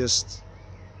this is just,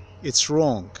 it's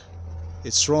wrong.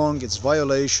 It's wrong. It's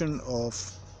violation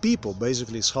of people,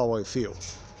 basically, is how I feel.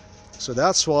 So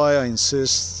that's why I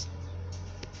insist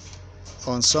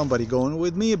on somebody going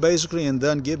with me, basically, and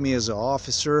then give me as an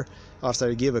officer, after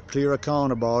I give a clear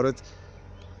account about it,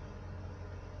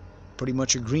 pretty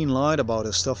much a green light about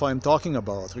the stuff I'm talking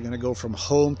about. We're going to go from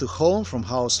home to home, from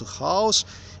house to house,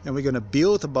 and we're going to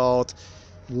build about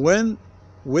when,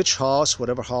 which house,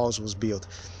 whatever house was built.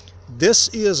 This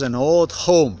is an old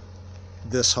home,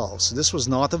 this house. This was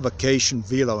not a vacation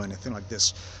villa or anything like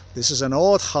this. This is an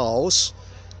old house.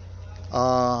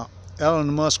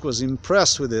 Elon Musk was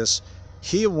impressed with this.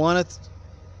 He wanted,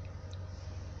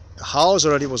 the house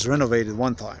already was renovated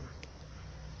one time.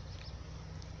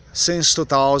 Since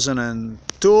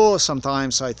 2002,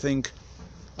 sometimes I think,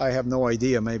 I have no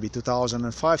idea, maybe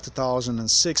 2005,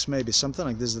 2006, maybe something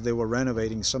like this, that they were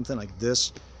renovating, something like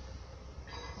this.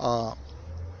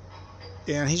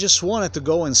 And he just wanted to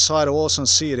go inside also and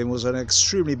see it. It was in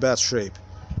extremely bad shape.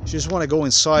 He just wanted to go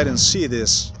inside and see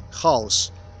this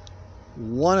house.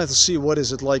 Wanted to see what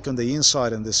is it like on the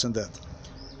inside and this and that.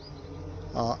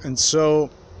 And so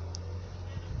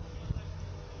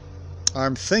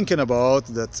I'm thinking about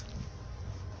that.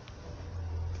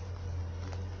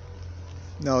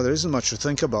 No, there isn't much to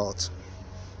think about.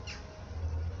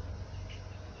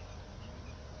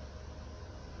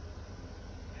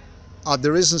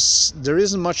 There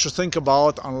isn't much to think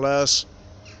about unless,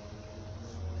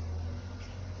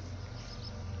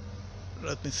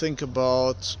 let me think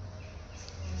about,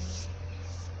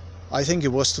 I think it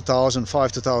was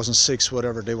 2005, 2006,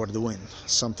 whatever they were doing,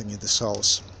 something in this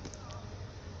house.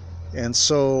 And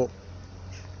so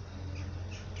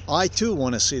I too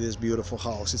want to see this beautiful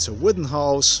house. It's a wooden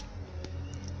house,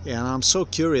 and I'm so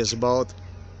curious about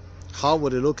how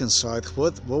would it look inside,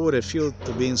 what would it feel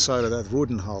to be inside of that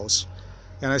wooden house.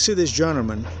 And I see this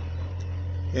gentleman,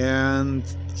 and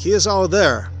he is out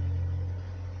there.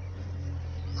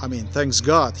 I mean, thanks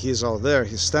God he is out there.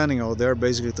 He's standing out there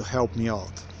basically to help me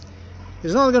out.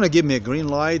 He's not going to give me a green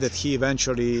light that he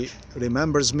eventually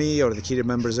remembers me or that he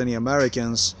remembers any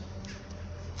Americans.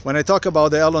 When I talk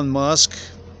about Elon Musk,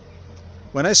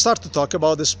 when I start to talk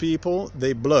about these people,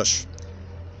 they blush.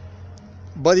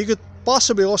 But you could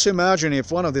possibly also imagine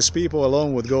if one of these people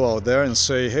alone would go out there and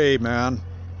say, hey man,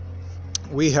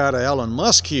 we had a Elon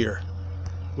Musk here,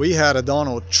 we had a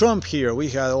Donald Trump here, we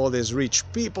had all these rich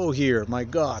people here, my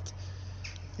God.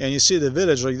 And you see the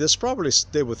village like this, probably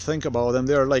they would think about them,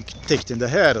 they're like ticked in the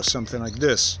head or something like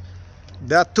this.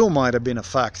 That too might have been a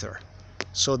factor.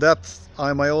 So that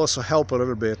I might also help a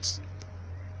little bit.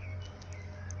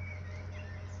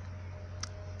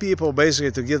 People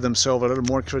basically to give themselves a little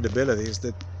more credibility, is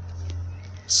that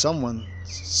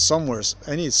somewhere,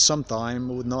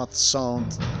 sometime would not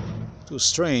sound too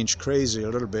strange, crazy a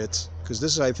little bit, because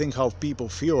this is, I think, how people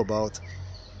feel about.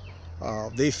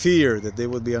 They fear that they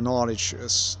would be acknowledged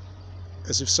as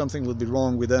if something would be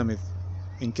wrong with them, if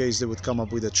in case they would come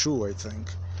up with a true, I think.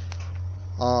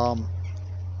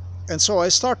 And so I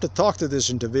start to talk to this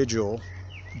individual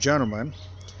gentleman,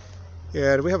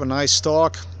 and we have a nice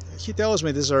talk. He tells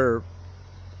me these are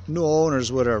new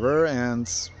owners, whatever, and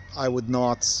I would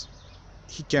not,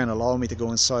 he can't allow me to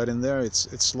go inside in there,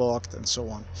 it's locked and so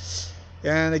on.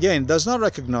 And again, does not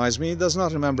recognize me, does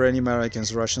not remember any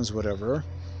Americans, Russians, whatever.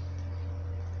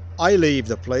 I leave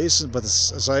the place, but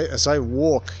as I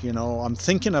walk, you know, I'm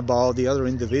thinking about the other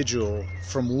individual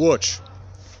from Łódź.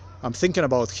 I'm thinking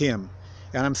about him,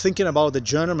 and I'm thinking about the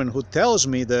gentleman who tells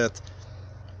me that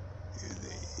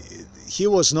he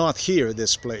was not here,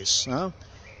 this place, huh?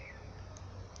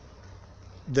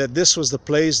 That this was the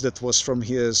place that was from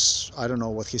his, I don't know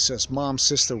what he says, mom,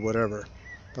 sister, whatever.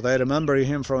 But I remember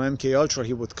him from MKULTRA.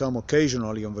 He would come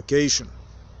occasionally on vacation,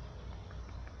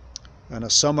 in the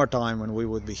summertime when we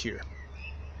would be here.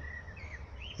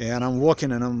 And I'm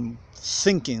walking and I'm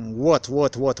thinking, what?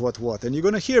 And you're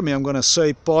gonna hear me, I'm gonna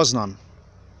say Poznan.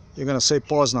 You're gonna say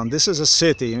Poznan. This is a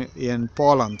city in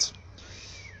Poland.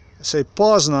 I say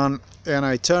Poznan, and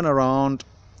I turn around.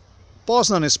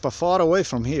 Poznan is far away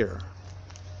from here.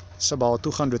 It's about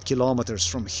 200 kilometers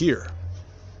from here.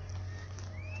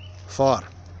 Far.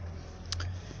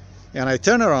 And I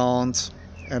turn around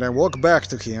and I walk back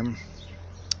to him.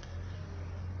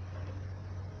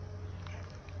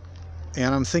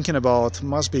 And I'm thinking about,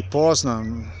 must be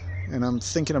Poznan. And I'm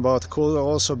thinking about, could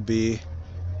also be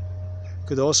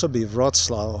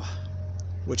Wrocław,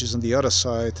 which is on the other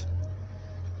side.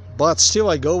 But still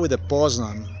I go with the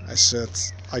Poznan. I said,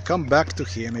 I come back to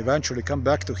him, eventually come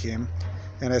back to him.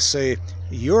 And I say,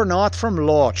 you're not from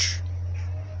Łódź.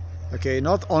 Okay,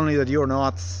 not only that you're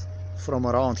not from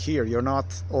around here, you're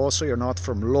not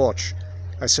from Łódź.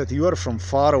 I said, you are from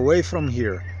far away from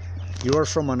here. You are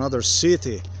from another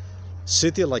city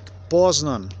like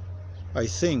Poznan, I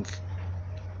think.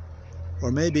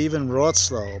 Or maybe even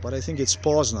Wrocław, but I think it's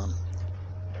Poznan.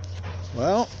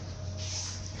 Well,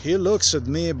 he looks at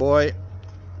me, boy,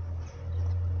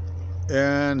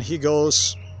 and he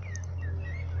goes,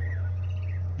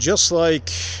 just like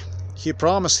he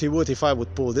promised he would if I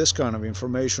would pull this kind of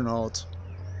information out,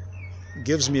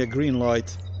 gives me a green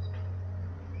light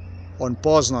on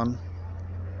Poznan,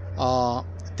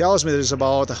 tells me there's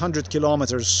about 100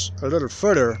 kilometers a little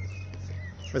further.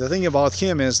 But the thing about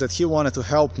him is that he wanted to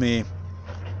help me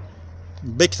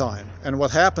big time. And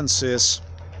what happens is,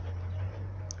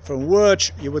 from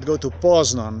Łódź you would go to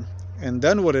Poznan, and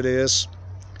then what it is,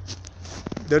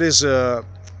 there is a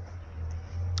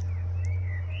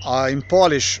in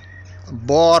Polish,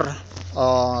 Bor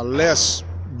Les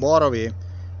Borowy,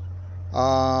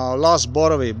 Las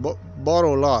Borowy,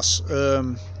 Boro Las,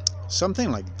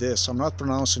 something like this. I'm not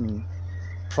pronouncing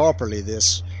properly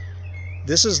this.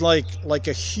 This is like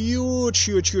a huge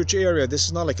area. This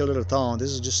is not like a little town. This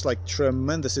is just like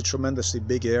tremendously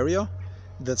big area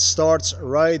that starts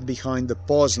right behind the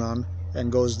Poznan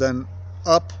and goes then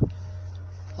up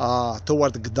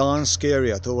toward the Gdansk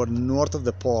area, toward north of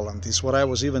the Poland, is what I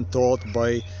was even taught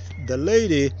by the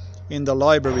lady in the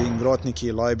library, in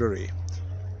Grotniki library.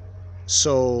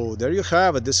 So there you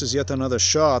have it. This is yet another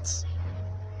shot.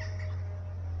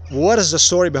 What is the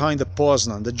story behind the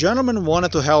Poznan? The gentleman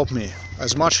wanted to help me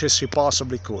as much as he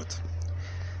possibly could.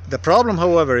 The problem,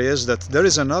 however, is that there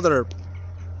is another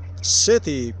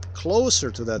city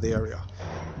closer to that area,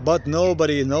 but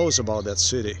nobody knows about that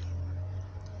city.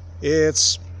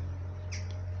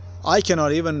 I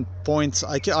cannot even point,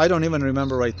 I don't even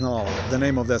remember right now the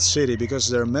name of that city, because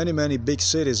there are many big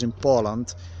cities in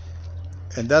Poland,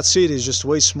 and that city is just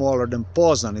way smaller than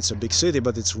Poznan. It's a big city,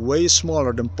 but it's way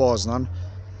smaller than Poznan.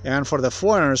 And for the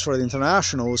foreigners, for the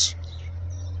internationals,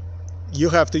 you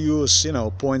have to use, you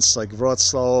know, points like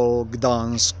Wrocław,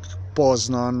 Gdansk,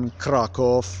 Poznan,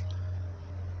 Kraków,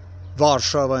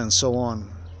 Warsaw, and so on,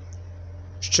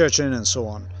 Szczecin, and so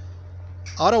on.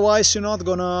 Otherwise, you're not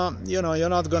gonna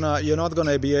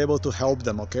be able to help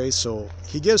them. Okay, so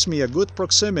he gives me a good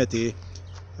proximity,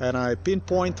 and I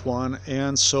pinpoint one,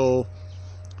 and so,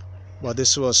 but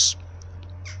this was,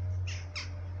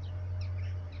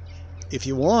 if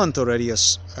you want already a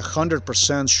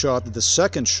 100% shot, the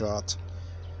second shot,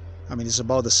 I mean, it's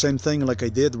about the same thing like I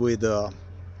did with a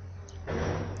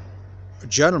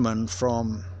gentleman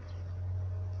from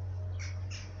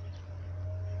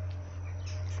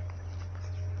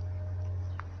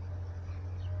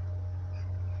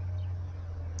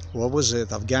what was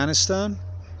it, Afghanistan?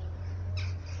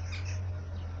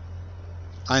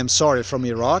 I am sorry, from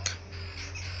Iraq,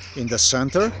 in the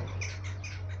center.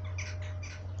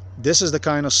 This is the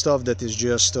kind of stuff that is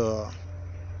just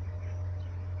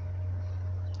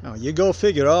you go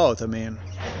figure out. I mean,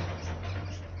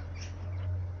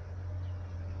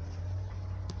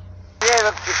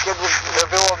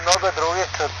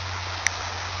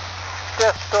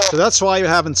 so that's why you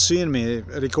haven't seen me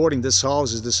recording this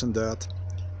houses, this and that.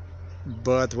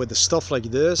 But with the stuff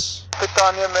like this,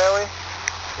 Питання милий.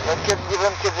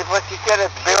 Kiedy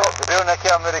właścicielec był neki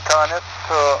Amerykanec,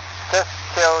 to też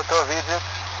chciał to widzieć.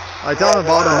 I tell him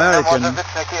about American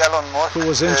who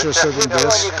was interested in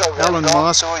this, Elon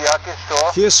Musk.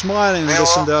 He is smiling and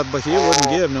this and that, but he wouldn't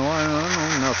give. No, I know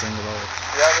nothing about it.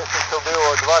 Ja mislim to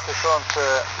było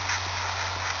 2003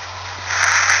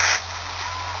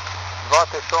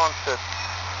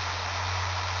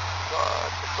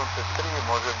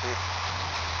 może być.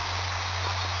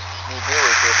 Nie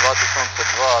było to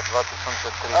 2002,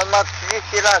 2003. On ma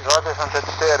 30 lat.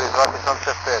 2004,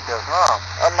 2005, ja znam.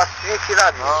 On ma 30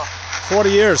 lat. No.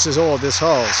 40 years is old, this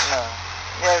house. No.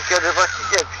 Nie wiem, kiedy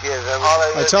właściciel przyjeżdżał.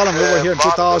 I tell him we were here in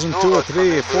 2002,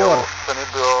 3, 4. To nie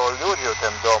było ludzi w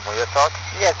tym domu, je tak?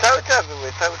 Nie, cały czas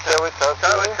były, cały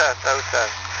czas.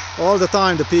 All the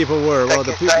time the people were, well,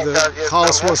 the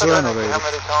house was renovated.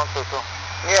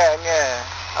 Nie.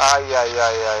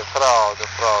 Ajajajaj, prawda.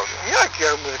 Jaki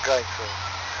Amerykańcy?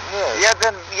 Nie.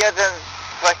 Jeden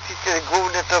właściciel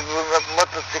główny to był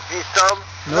motocyklistą.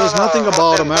 Knows nothing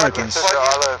about Americans.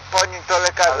 Po nim to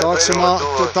lekarze.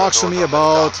 Talks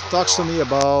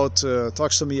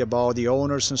to me about the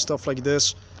owners and stuff like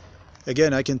this.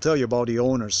 Again, I can tell you about the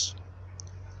owners.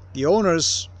 The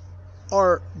owners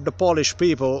are the Polish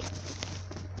people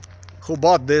who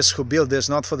bought this, who built this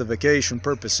not for the vacation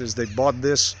purposes. They bought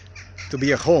this to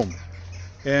be a home,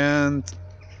 and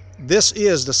this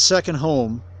is the second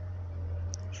home,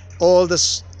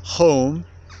 oldest home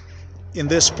in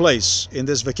this place, in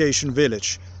this vacation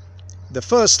village. The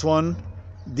first one,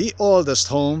 the oldest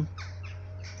home,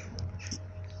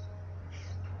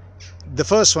 the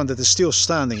first one that is still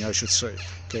standing, I should say.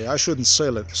 Okay, I shouldn't say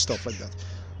stuff like that.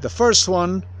 The first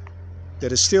one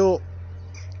that is still,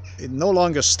 it no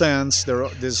longer stands.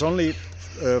 There's only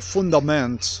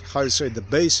fundament, how you say, the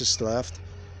basis left.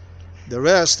 The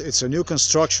rest, it's a new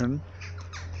construction,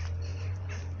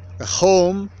 a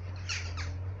home.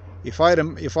 If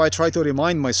I try to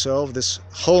remind myself, this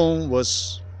home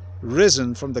was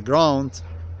risen from the ground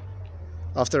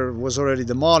after it was already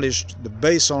demolished. The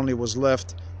base only was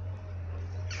left.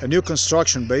 A new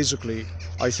construction, basically.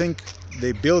 I think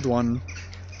they build one,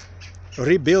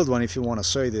 rebuild one, if you want to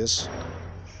say this.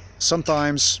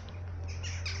 Sometimes,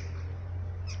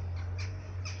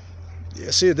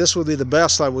 you see, this would be the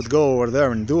best. I would go over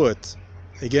there and do it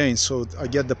again, so I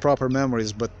get the proper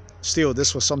memories. But still,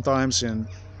 this was sometimes in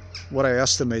what I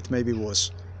estimate maybe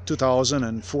was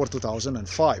 2004,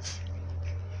 2005.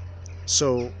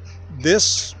 So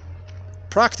this,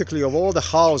 practically of all the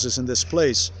houses in this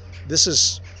place, this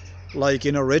is like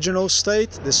in original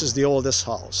state. This is the oldest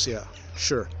house. Yeah,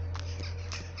 sure.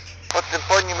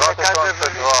 Po nim lekarze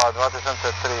byli...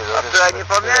 2003. A to ja nie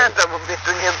pamiętam, bo mnie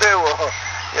tu nie było.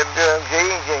 Ja byłem gdzie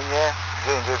indziej, nie?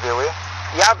 Gdzie indziej były?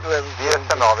 Ja byłem gdzie indziej.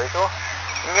 Jest nowy tu?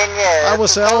 Nie. I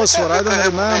was elsewhere. I don't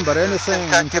remember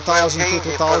anything in 2002,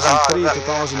 2003,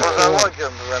 2004.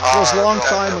 It was a long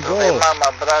time ago.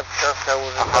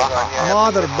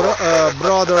 Mother,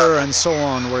 brother, and so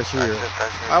on were here.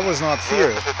 I was not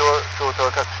here.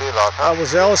 I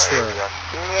was elsewhere.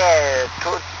 Nie, tu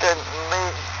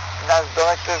nasz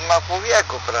domek to już ma pół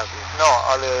wieku prawie. No,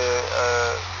 ale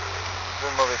wy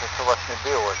mówicie, co właśnie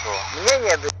było tu.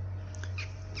 Nie było.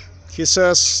 He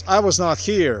says, I was not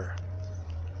here.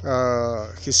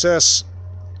 He says,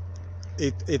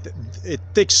 it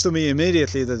ticks to me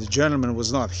immediately that the gentleman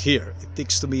was not here. It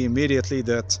ticks to me immediately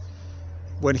that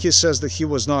when he says that he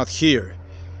was not here,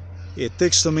 it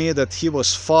ticks to me that he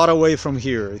was far away from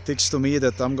here. It ticks to me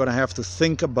that I'm gonna have to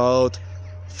think about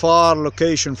far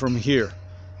location from here,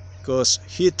 because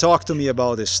he talked to me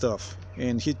about this stuff,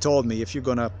 and he told me, if you're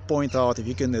gonna point out, if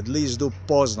you can at least do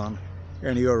Poznan,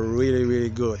 and you're really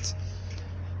good.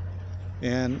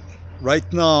 And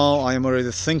right now I am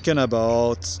already thinking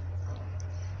about,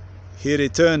 he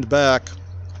returned back,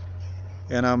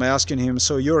 and I'm asking him,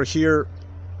 so you're here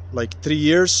like 3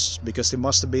 years? Because it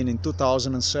must have been in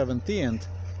 2017.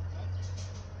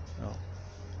 No.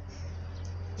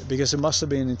 Because it must have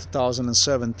been in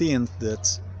 2017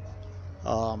 that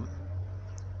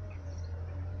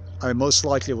I most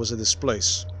likely was at this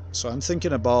place. So I'm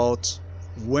thinking about,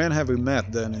 when have we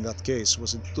met then in that case?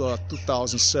 Was it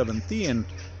 2017?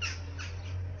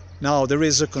 Now there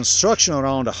is a construction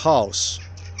around the house.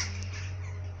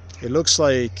 It looks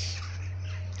like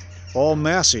all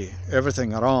messy,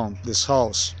 everything around this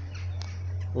house,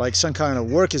 like some kind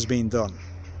of work is being done.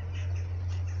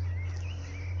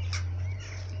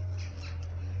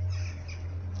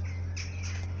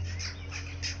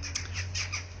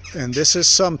 And this is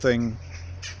something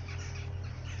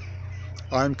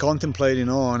I'm contemplating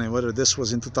on, and whether this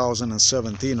was in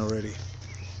 2017 already.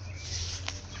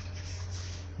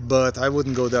 But I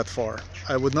wouldn't go that far.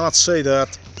 I would not say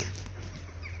that,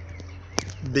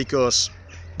 because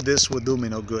this would do me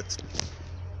no good.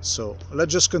 So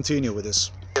let's just continue with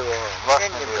this.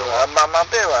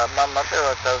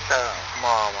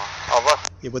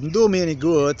 It wouldn't do me any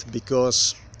good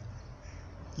because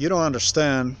you don't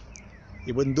understand.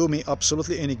 It wouldn't do me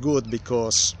absolutely any good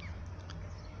because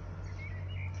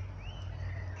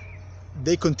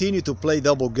they continue to play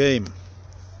double game.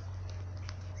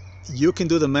 You can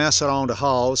do the mess around the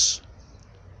house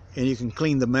and you can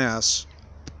clean the mess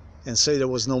and say there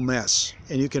was no mess,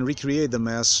 and you can recreate the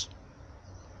mess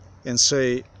and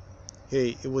say,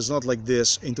 hey, it was not like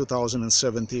this in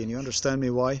 2017. You understand me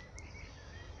why?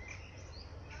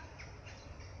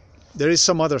 There is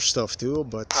some other stuff too,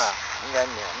 but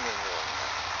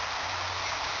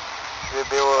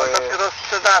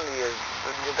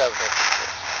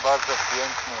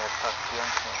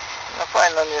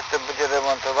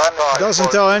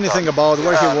doesn't tell anything about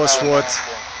where he was what.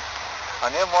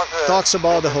 Talks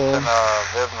about the home,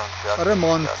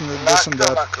 remont, this and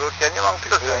that.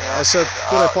 I said,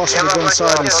 could I possibly go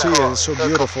inside and see it? It's so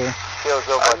beautiful. He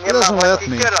doesn't let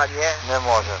me.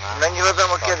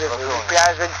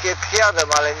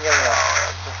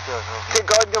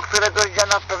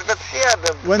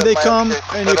 When they come,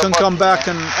 and you can come back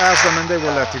and ask them, and they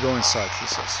will let you go inside, he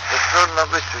says.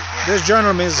 This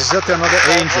gentleman is yet another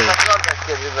angel.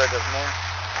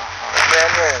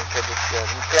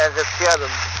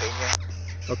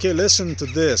 Okay, listen to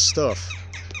this stuff.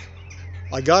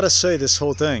 I gotta say this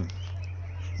whole thing.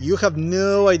 You have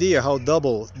no idea how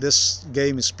double this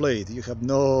game is played. You have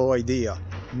no idea.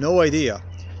 No idea.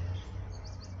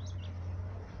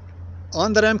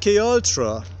 Under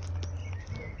MKULTRA,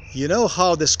 you know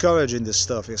how discouraging this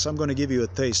stuff is. I'm gonna give you a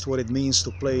taste what it means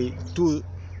to play two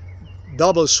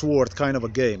double sword kind of a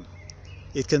game.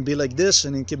 It can be like this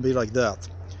and it can be like that.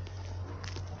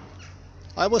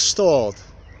 I was told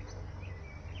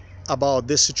about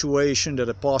this situation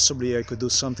that possibly I could do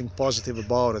something positive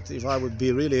about it if I would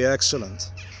be really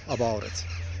excellent about it.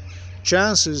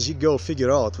 Chances, you go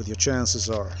figure out what your chances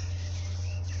are.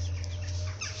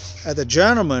 At the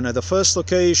gentleman at the first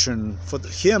location, for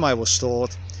him I was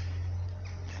told,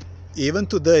 even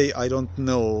today I don't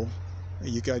know,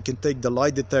 I can take the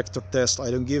lie detector test,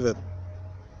 I don't give a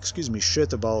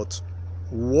shit about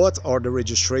what are the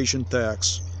registration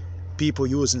tags people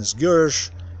use in Gersh,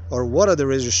 or what are the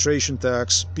registration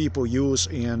tags people use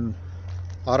in,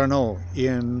 I don't know,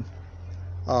 in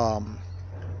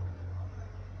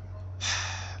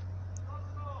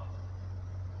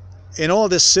all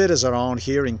the cities around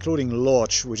here, including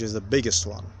Lodz, which is the biggest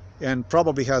one, and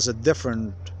probably has a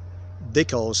different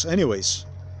decals anyways.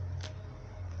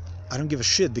 I don't give a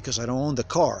shit because I don't own the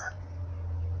car.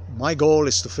 My goal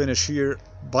is to finish here,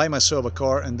 buy myself a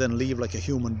car, and then leave like a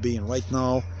human being. Right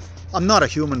now, I'm not a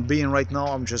human being right now,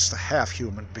 I'm just a half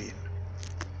human being.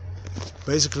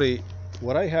 Basically,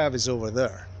 what I have is over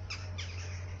there.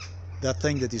 That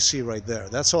thing that you see right there,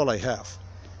 that's all I have.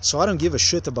 So I don't give a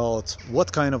shit about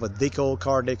what kind of a decal,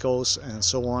 car decals, and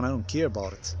so on. I don't care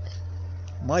about it.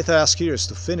 My task here is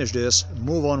to finish this,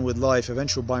 move on with life,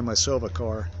 eventually buy myself a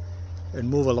car, and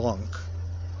move along.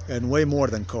 And way more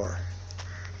than car.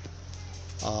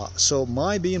 So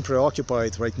my being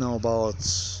preoccupied right now about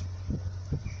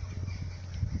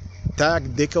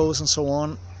tag decals and so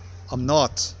on, I'm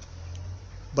not.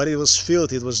 But it was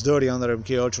filthy, it was dirty under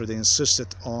MKULTRA. They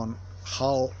insisted on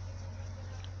how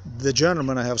the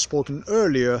gentleman I have spoken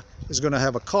earlier is going to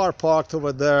have a car parked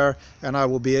over there, and I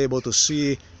will be able to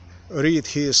see, read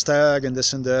his tag and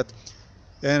this and that.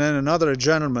 And then another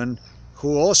gentleman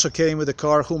who also came with a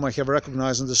car, whom I have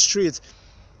recognized on the street,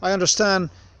 I understand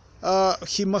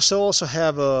he must also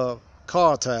have a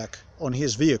car tag on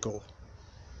his vehicle.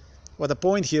 But the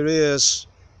point here is,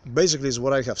 basically, is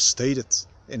what I have stated,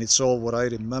 and it's all what I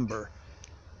remember.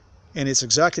 And it's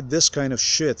exactly this kind of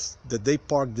shit that they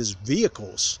parked these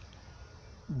vehicles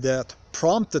that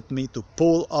prompted me to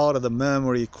pull out of the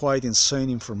memory quite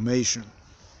insane information.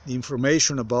 The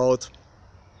information about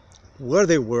where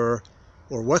they were,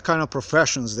 or what kind of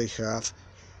professions they have,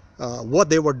 what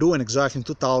they were doing exactly in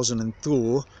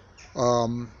 2002,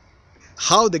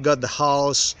 how they got the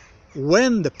house,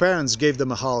 when the parents gave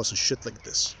them a house and shit like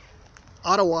this.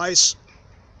 Otherwise,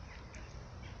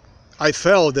 I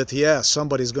felt that, yeah,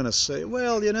 somebody's gonna say,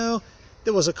 well, you know,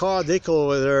 there was a car decal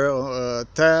over there,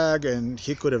 tag, and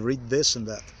he could have read this and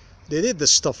that. They did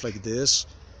this stuff like this.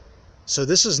 So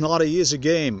this is not an easy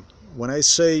game. When I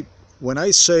say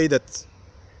that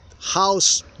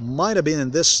house might have been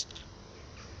in this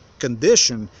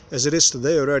condition as it is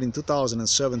today already in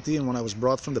 2017 when I was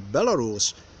brought from the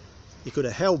Belarus, it could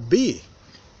have held be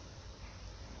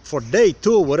for day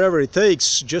two, whatever it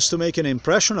takes, just to make an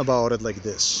impression about it like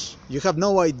this. You have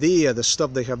no idea the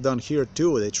stuff they have done here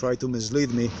too. They try to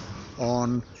mislead me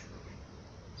on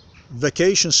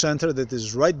vacation center that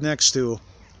is right next to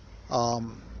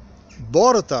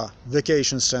Borota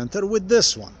Vacation Center with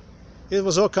this one. It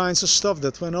was all kinds of stuff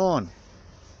that went on.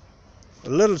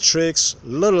 Little tricks,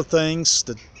 little things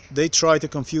that they try to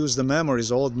confuse the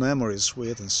memories, old memories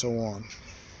with, and so on.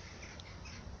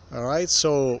 Alright,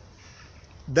 so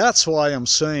that's why I'm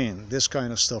saying this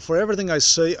kind of stuff. For everything I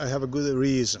say, I have a good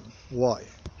reason. Why?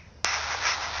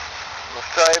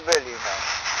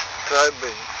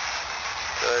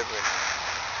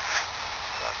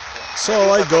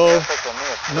 So I go,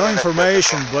 no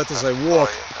information, but as I walk,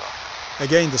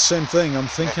 again the same thing. I'm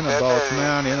thinking about,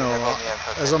 man, you know,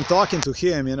 as I'm talking to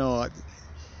him, you know,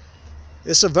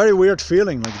 it's a very weird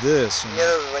feeling like this.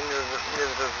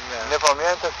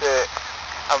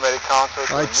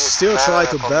 I still try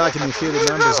to back him if he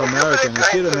remembers American, if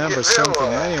he remembers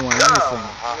something, anyone, anything.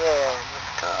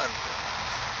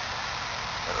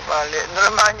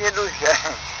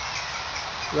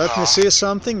 Let me see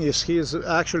something. If he is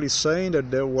actually saying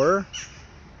that there were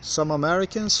some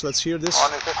Americans, let's hear this.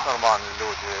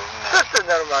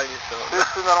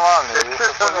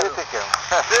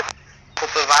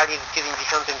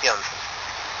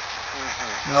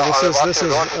 Now this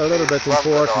is a little bit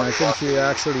important. I think he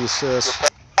actually says.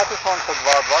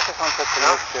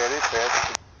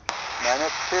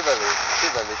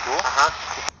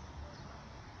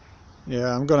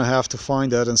 Yeah, I'm gonna have to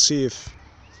find that and see if.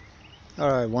 All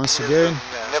right, once again.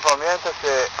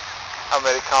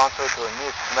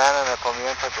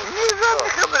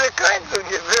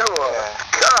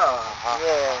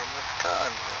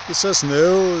 He says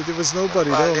no, there was nobody,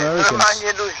 no Americans.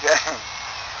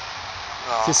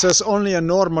 He says only a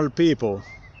normal people.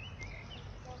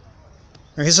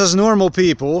 And he says normal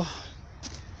people.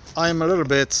 I'm a little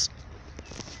bit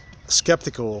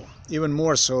skeptical, even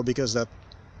more so because that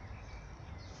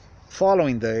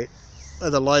following day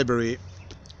at the library,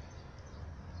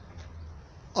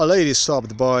 a lady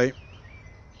stopped by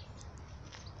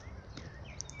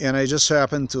and I just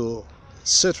happened to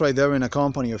sit right there in a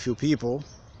company of a few people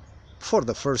for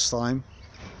the first time.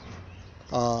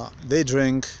 They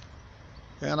drink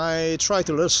and I try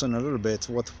to listen a little bit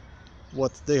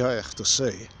what they have to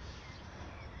say.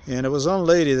 And there was one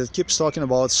lady that keeps talking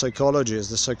about the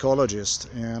psychologist,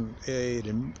 and it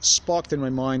sparked in my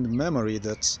mind memory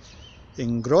that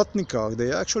in Grotnikach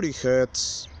they actually had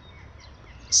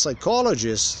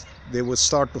psychologists. They would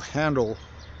start to handle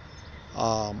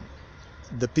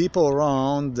the people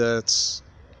around that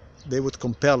they would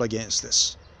compel against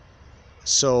this.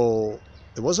 So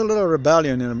there was a little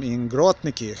rebellion in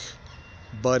Grotnikach,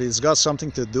 but it's got something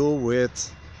to do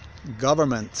with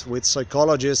government, with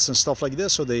psychologists and stuff like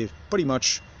this. So they pretty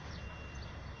much,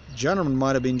 gentlemen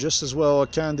might have been just as well a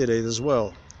candidate as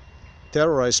well,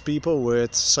 terrorize people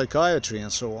with psychiatry and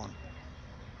so on.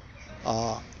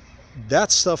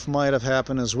 That stuff might have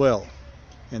happened as well,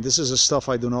 and this is the stuff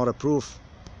I do not approve.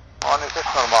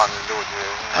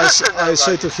 I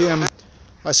say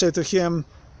to him,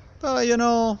 you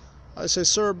know, I say,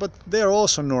 sir, but they're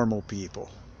also normal people,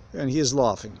 and he is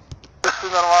laughing.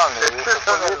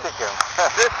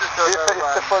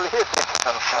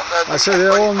 I say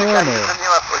they're all normal.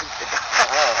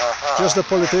 Just the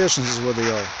politicians is what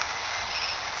they are.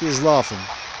 He's laughing.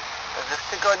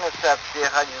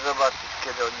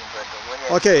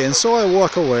 Okay, and so I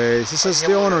walk away. He says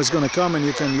the owner is going to come and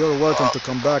you're welcome to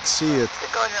come back, see it.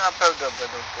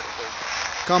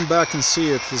 Come back and see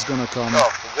it, he's going to come.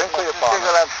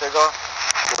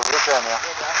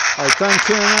 I thank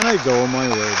him and I go my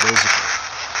way, basically.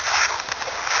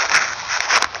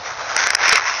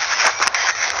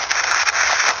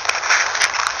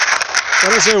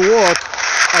 But as I walk,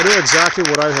 I do exactly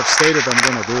what I have stated I'm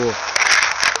going to do.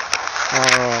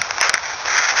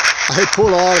 I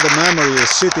pull out of the memory of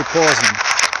city Poznan.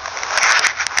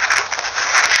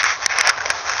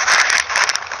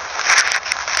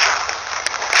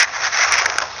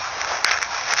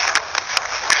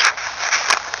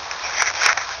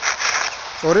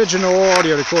 Original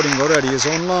audio recording already is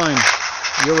online.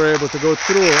 You were able to go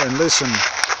through and listen.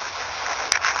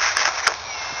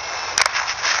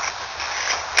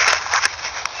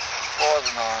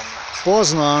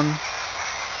 Poznan,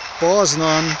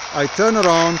 Poznan, I turn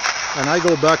around and I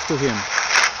go back to him.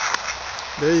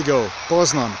 There you go,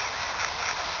 Poznan.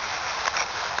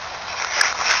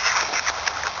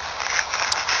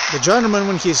 The gentleman,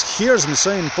 when he hears me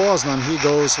saying Poznan, he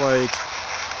goes like,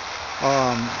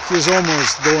 he's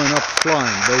almost going up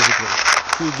flying, basically.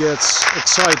 He gets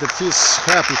excited, he's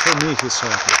happy, for me he's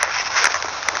happy.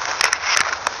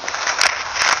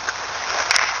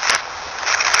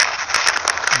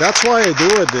 That's why I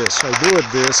do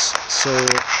this, so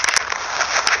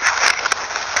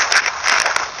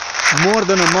more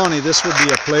than a money, this would be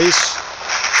a place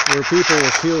where people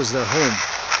will feel it's their home.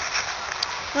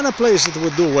 And a place that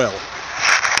would do well.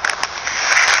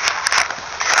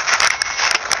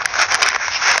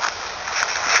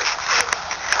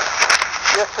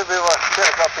 Jeszcze by was chciał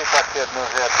zapytać jedną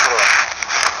rzecz, proszę.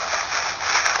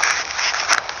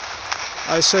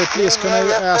 I say, please, can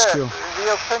I ask you?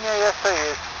 Wyjaśnienie jeszcze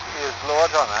jest z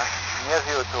Lodza, nie z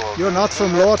YouTube. You're not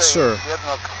from Lodz, sir.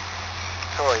 Jedno,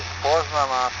 to jest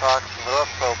Poznana, tak,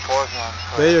 Wrocław, Poznan.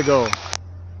 There you go.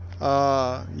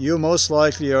 You most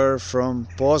likely are from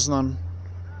Poznan,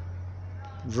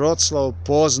 Wrocław,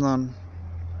 Poznan.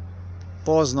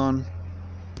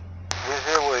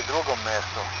 Wy żyły w drugim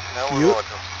miejscu, nie u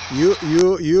Lodzu.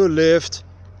 You lived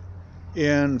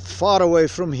in far away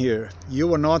from here. You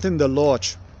were not in the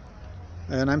lodge.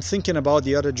 And I'm thinking about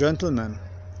the other gentleman.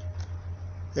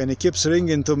 And he keeps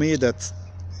ringing to me that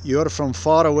you're from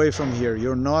far away from here.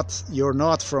 You're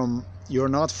not from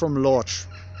lodge,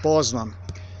 Poznan.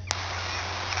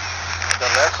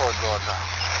 Daleko od Lodza.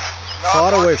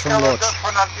 Far away from Lodz.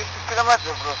 Ponad 200 km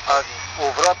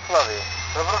u Wrocławiu.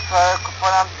 Do Wrocławia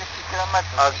ponad 200 km.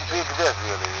 A wy gdzie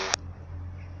żyli?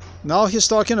 Now he's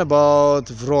talking about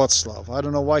Wrocław. I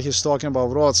don't know why he's talking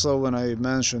about Wrocław when I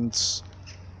mentioned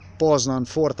Poznan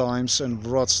 4 times and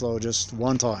Wrocław just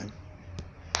 1 time.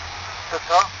 To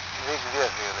co? Wy gdzie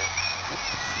żyli?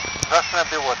 Zacznę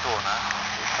było tu, nie?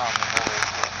 I tam mówię,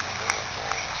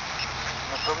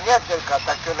 no to mnie tylko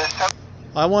takie leszcze.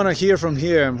 I want to hear from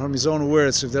him, from his own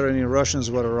words, if there are any Russians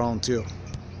were around too.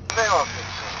 Było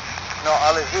wszystko. No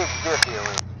ale wy gdzie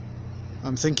żyli?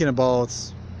 I'm thinking about...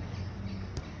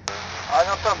 A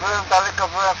no to byłem daleko,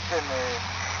 byłem w tym,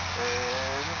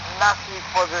 na wsi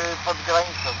pod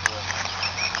granicą byłem.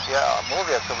 Ja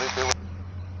mówię, to wy było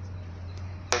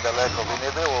daleko, by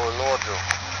nie było Lodzu.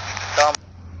 Tam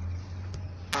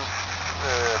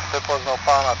przypoznał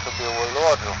pana, to było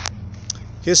Lodzu.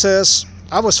 He says,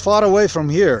 I was far away from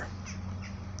here,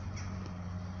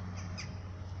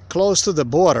 close to the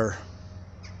border.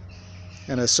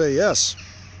 And I say, yes,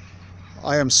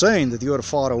 I am saying that you are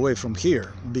far away from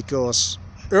here, because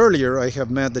earlier I have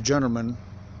met the gentleman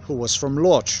who was from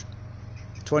Lodz,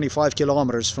 25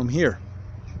 kilometers from here.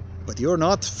 But you're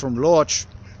not from Lodz,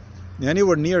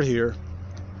 anywhere near here.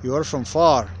 You are from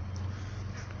far.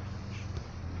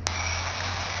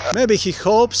 Maybe he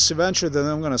hopes eventually that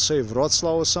I'm going to say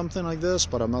Wrocław or something like this,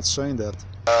 but I'm not saying that.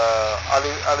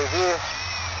 Ale wy,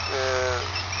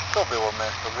 to było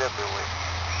miasto, gdzie były?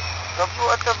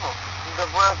 To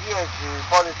była wieś,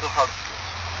 Bolituchowski.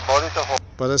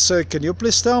 But I said, can you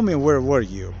please tell me where were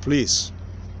you, please?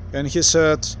 And he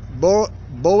said,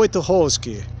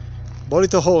 Bolituchowski.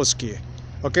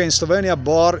 Okay, in Slovenia,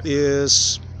 bar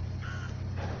is...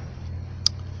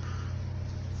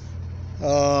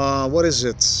 what is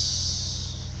it?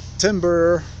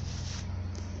 Timber.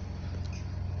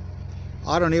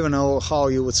 I don't even know how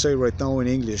you would say right now in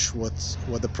English what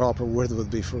the proper word would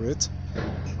be for it.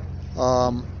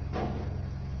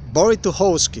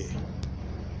 Bolituchowski.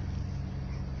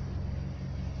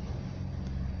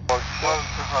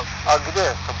 A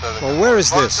gdzie to było? Well, where is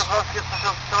this? Bolituchowskie to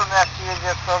są w stronę, jak się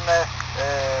jedzie w stronę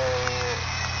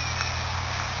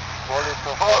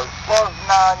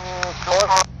Poznań.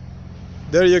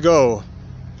 There you go.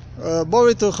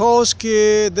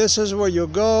 Bolituchowski, this is where you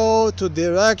go to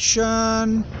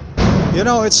direction. You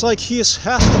know, it's like he is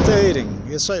hesitating.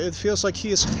 It feels like he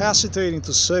is hesitating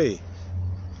to say.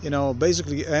 You know,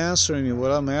 basically answering me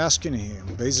what I'm asking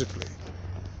him, basically.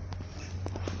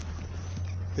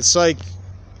 It's like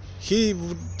he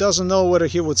doesn't know whether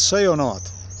he would say or not.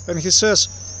 And he says,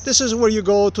 this is where you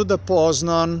go to the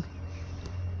Poznan.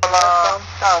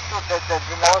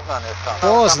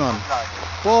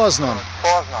 Poznan.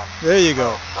 There you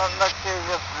go.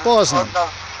 Poznan.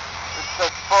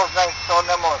 Poznań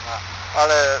stronę można.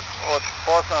 Ale od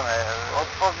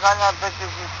Poznania będzie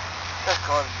gdzieś też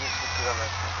około 200 km.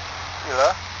 Ile?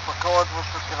 Około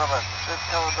 200 km. To jest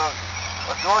kawał drogi.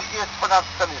 Od Łodzi jest ponad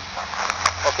 400.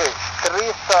 Okej,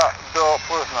 400 do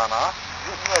Poznania.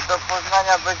 Nie, do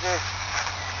Poznania będzie...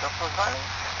 Do Poznania?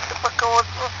 пока вот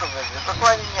просто,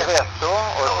 буквально нет.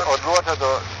 200, от Лота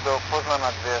до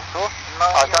Познана 200,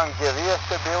 а там, где вы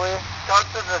были? Там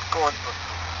тоже корпус.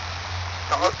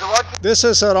 This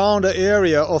is around the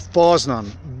area of Poznan.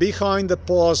 Behind the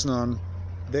Poznan,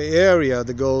 the area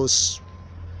that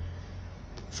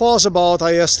falls about,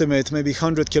 I estimate, maybe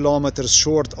 100 kilometers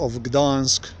short of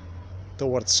Gdansk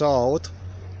towards south.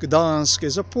 Gdansk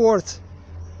is a port,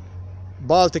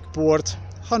 Baltic port,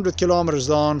 100 kilometers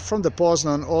down from the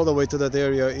Poznan all the way to that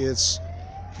area. It's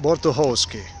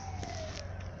Bortuchovsky.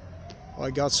 I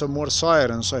got some more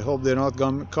sirens. I hope they're not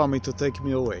coming to take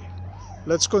me away.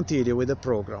 Let's continue with the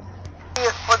program.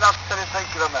 Jest ponad 400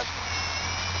 km.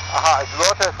 Aha, z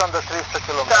Lota jest tam do 300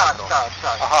 km. Tak.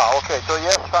 Aha, okej, to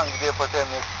jest tam, gdzie potem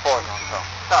jest Poznan.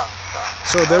 Tak.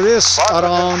 So there is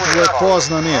around where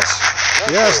Poznan is.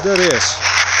 Yes, there is.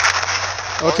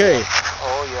 Okay.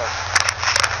 Oh yes.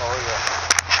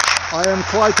 I am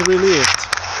quite relieved.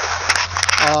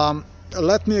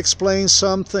 Let me explain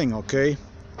something, okay?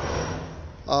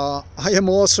 I am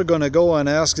also gonna go and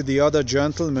ask the other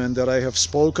gentleman that I have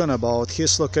spoken about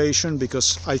his location,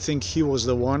 because I think he was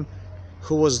the one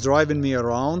who was driving me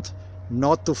around,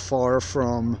 not too far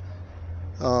from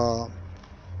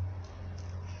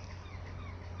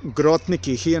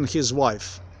Grotniki, he and his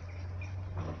wife.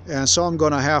 And so I'm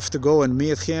gonna have to go and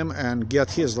meet him and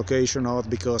get his location out,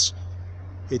 because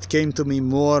it came to me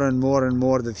more and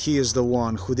more that he is the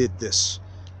one who did this.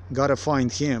 Gotta find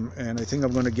him, and I think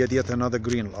I'm gonna get yet another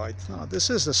green light. Now, this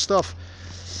is the stuff.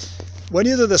 When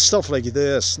you do the stuff like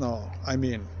this, no, I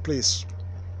mean, please.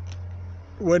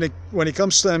 When it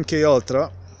comes to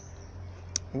MKUltra,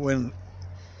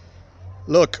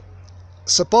 look,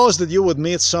 suppose that you would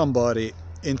meet somebody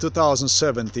in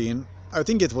 2017. I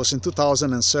think it was in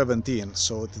 2017,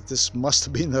 so this must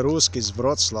have been Ruski's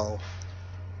Wroclaw,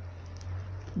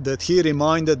 that he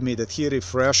reminded me, that he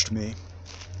refreshed me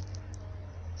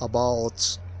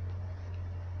about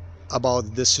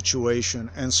this situation.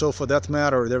 And so for that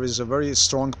matter, there is a very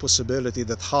strong possibility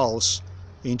that house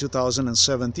in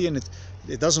 2017,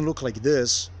 it doesn't look like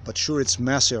this, but sure, it's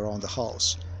messy around the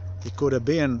house. It could have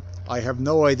been, I have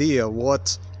no idea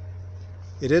what.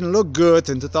 It didn't look good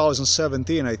in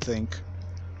 2017, I think.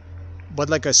 But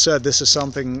like I said, this is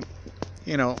something,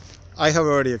 you know, I have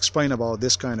already explained about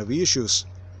this kind of issues.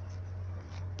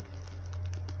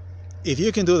 If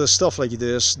you can do the stuff like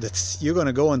this, that you're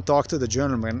gonna go and talk to the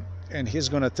gentleman, and he's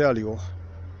gonna tell you,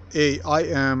 hey, I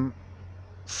am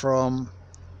from,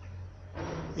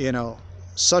 you know,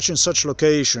 such and such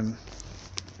location,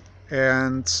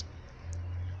 and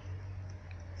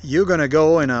you're gonna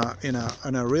go in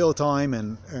a real time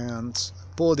and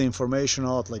pull the information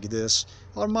out like this.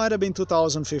 Or might have been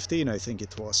 2015, I think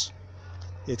it was.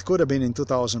 It could have been in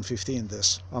 2015,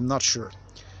 this. I'm not sure.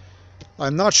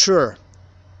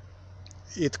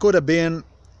 It could have been,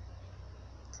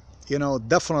 you know,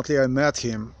 definitely I met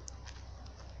him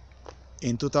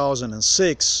in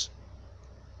 2006,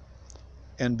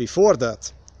 and before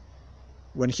that,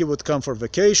 when he would come for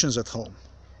vacations at home.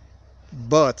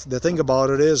 But the thing about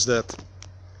it is that,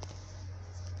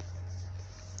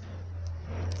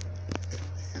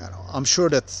 you know, I'm sure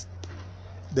that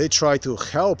they try to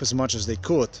help as much as they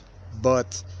could,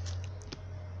 but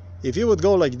if you would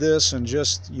go like this and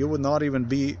just, you would not even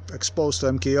be exposed to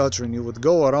MKUltra, and you would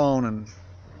go around and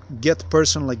get a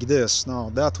person like this,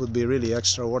 now that would be really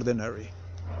extraordinary.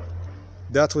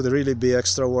 That would really be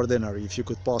extraordinary if you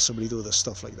could possibly do the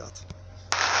stuff like that.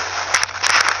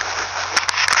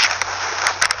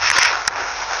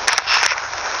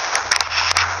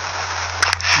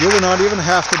 You would not even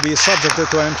have to be subjected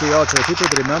to MKUltra. If you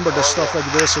could remember the stuff like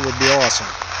this, it would be awesome.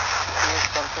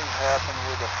 If something happened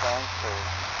with the fence,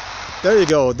 There you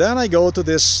go. Then I go to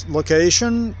this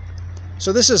location.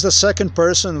 So this is the second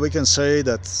person we can say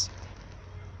that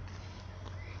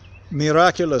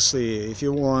miraculously, if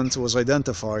you want, was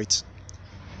identified.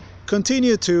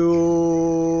 Continue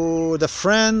to the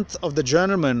friend of the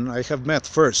gentleman I have met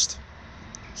first.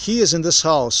 He is in this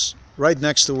house right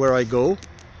next to where I go.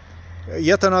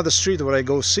 Yet another street where I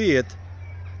go see it.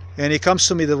 And he comes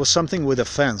to me, there was something with a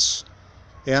fence.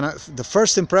 And the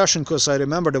first impression, because I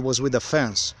remembered it was with a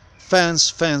fence.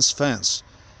 Fence.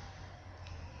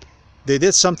 They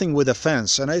did something with a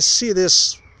fence, and I see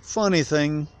this funny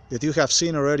thing that you have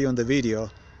seen already on the video,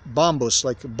 bambus,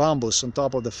 like bambus on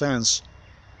top of the fence.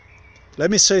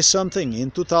 Let me say something.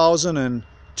 In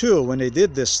 2002, when they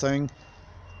did this thing,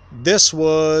 this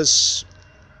was,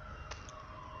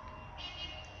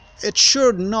 it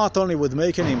sure not only would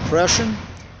make an impression,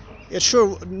 it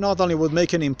sure not only would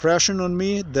make an impression on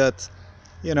me that,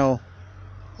 you know,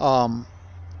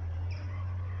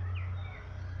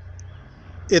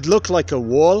 it looked like a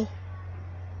wall,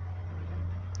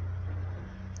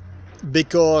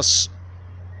 because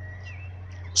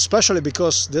especially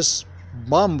because this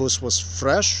bambus was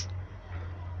fresh,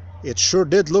 it sure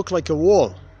did look like a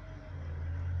wall,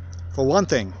 for one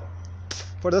thing.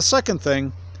 For the second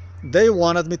thing, they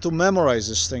wanted me to memorize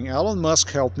this thing. Elon Musk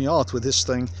helped me out with this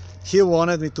thing. He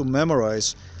wanted me to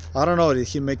memorize. I don't know, did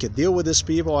he make a deal with these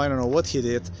people? I don't know what he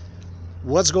did,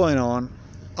 what's going on.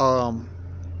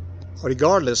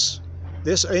 Regardless,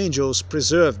 these angels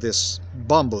preserved this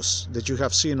bambus that you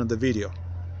have seen in the video.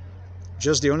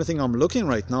 Just the only thing I'm looking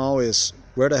right now is,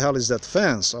 where the hell is that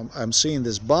fence? I'm seeing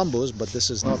this bambus, but this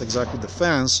is not exactly the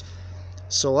fence.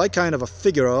 So I kind of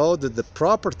figure out that the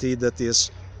property that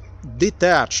is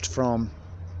detached from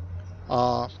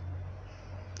the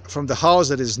house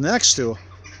that is next to,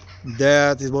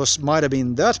 that it might have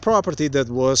been that property that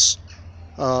was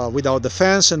without the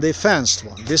fence, and they fenced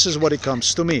one. This is what it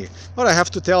comes to me. But I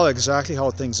have to tell exactly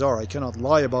how things are. I cannot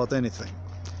lie about anything.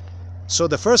 So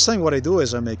the first thing what I do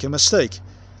is I make a mistake.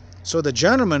 So the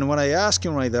gentleman, when I ask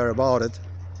him right there about it,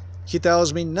 he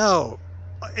tells me, no,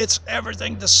 it's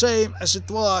everything the same as it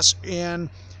was in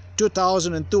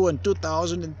 2002 and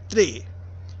 2003.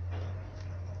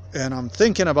 And I'm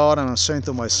thinking about it, and I'm saying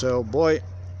to myself, boy,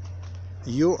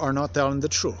 you are not telling the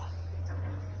truth.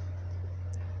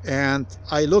 And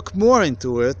I look more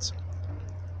into it,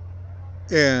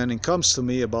 and it comes to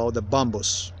me about the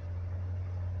bambus,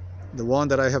 the one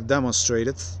that I have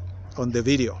demonstrated on the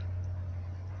video.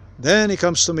 Then it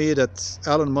comes to me that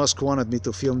Elon Musk wanted me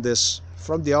to film this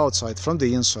from the outside, from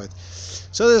the inside.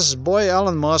 So this boy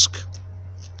Elon Musk,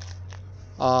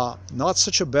 not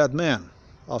such a bad man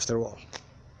after all.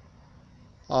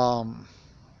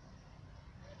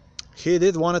 He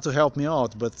did wanted to help me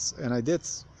out, and I did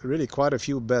really quite a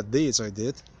few bad deeds I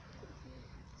did.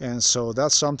 And so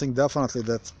that's something definitely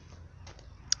that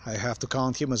I have to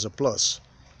count him as a plus.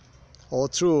 All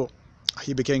through,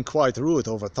 he became quite rude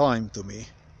over time to me,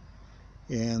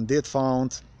 and did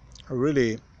found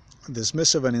really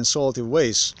dismissive and insultive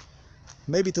ways,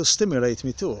 maybe to stimulate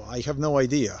me too. I have no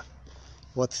idea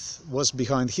what was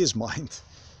behind his mind,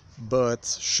 but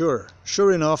sure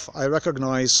enough, I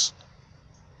recognize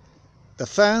the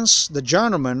fans. The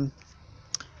gentleman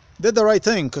did the right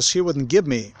thing, because he wouldn't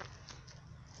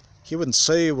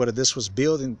say whether this was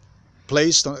built and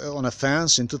placed on a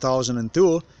fence in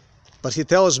 2002, but he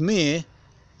tells me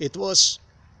it was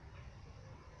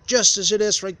just as it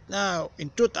is right now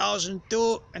in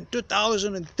 2002 and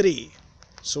 2003.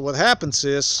 So what happens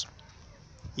is,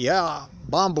 yeah,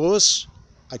 bambus,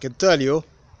 I can tell you,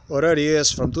 already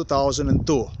is from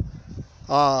 2002.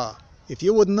 If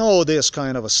you would know this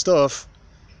kind of stuff,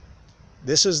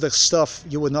 this is the stuff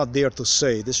you would not dare to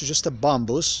say. This is just a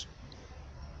bambus.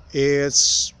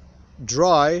 It's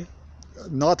dry,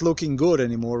 not looking good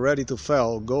anymore, ready to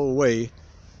fall, go away.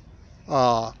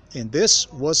 And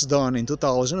this was done in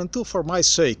 2002 for my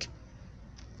sake,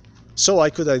 so I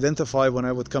could identify when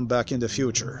I would come back in the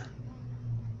future.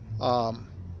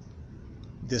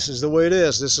 This is the way it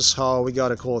is. This is how we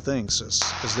gotta call things as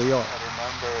they are. I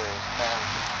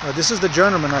remember This is the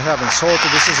gentleman I have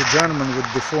insulted. This is a gentleman with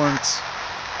deformed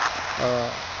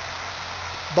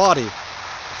body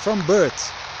from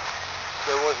birth.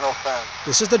 there was no fence.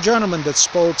 This is the gentleman that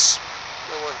spoke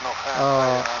There was no fence,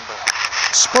 I remember.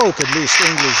 at least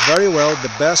English very well,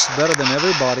 better than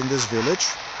everybody in this village.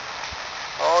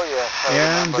 Oh yes, I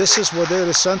And remember this is what they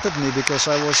resented me, because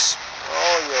I was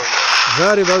Oh yeah.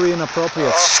 very, very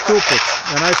inappropriate, stupid,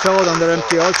 and I felt under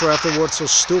MKULTRA afterwards so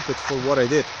stupid for what I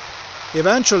did.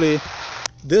 Eventually,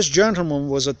 this gentleman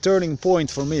was a turning point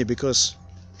for me, because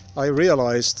I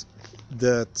realized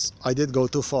that I did go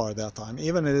too far that time,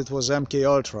 even if it was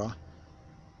MKULTRA.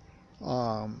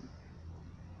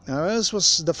 This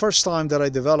was the first time that I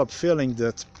developed feeling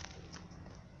that,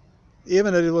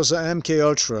 even if it was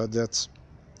MKULTRA, that,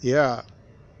 yeah,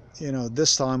 you know,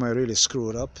 this time I really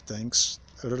screwed up things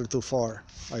a little too far,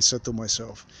 I said to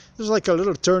myself. It was like a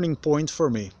little turning point for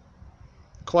me,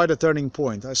 quite a turning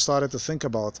point. I started to think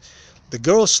about, the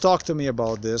girls talked to me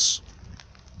about this.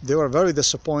 They were very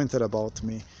disappointed about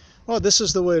me. Well, this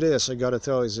is the way it is. I gotta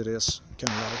tell you as it is. I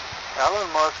can't lie.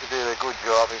 Elon Musk did a good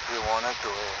job if he wanted to.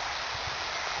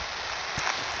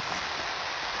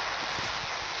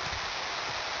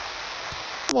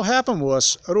 What happened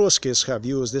was, Ruskies have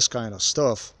used this kind of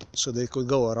stuff so they could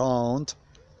go around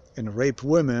and rape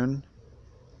women,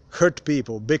 hurt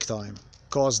people big time,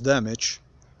 cause damage.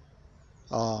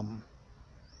 You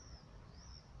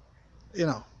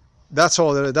know, that's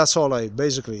all I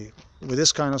basically, with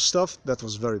this kind of stuff, that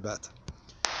was very bad.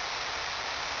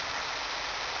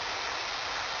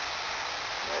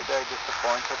 Maybe I just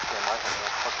disappointed him. I have no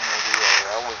fucking idea.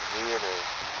 That was weird.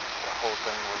 The whole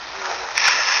thing was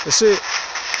weird. You see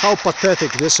how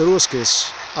pathetic this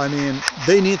Ruskies, I mean,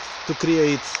 they need to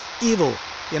create evil,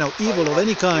 you know, evil of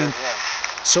any kind,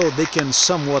 so they can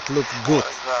somewhat look good.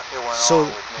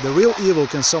 So the real evil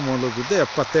can somewhat look good. They are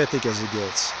pathetic as it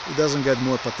gets. It doesn't get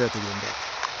more pathetic than that.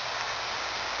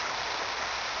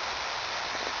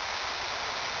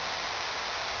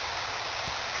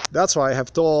 That's why I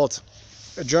have told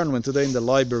a gentleman today in the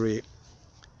library,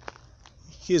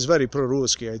 he is very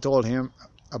pro-Ruski. I told him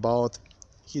about,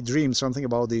 he dreamed something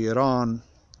about the Iran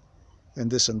and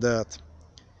this and that.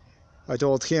 I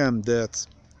told him that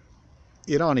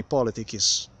Irani politics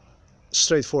is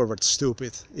straightforward,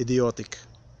 stupid, idiotic.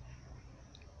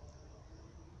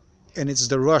 And it's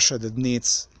the Russia that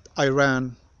needs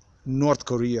Iran, North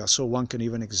Korea, so one can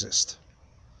even exist.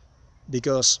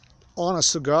 Because,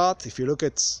 honest to God, if you look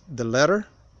at the letter,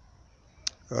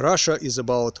 Russia is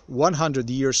about 100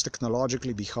 years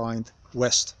technologically behind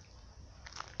West.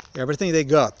 Everything they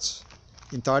got,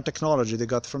 entire technology they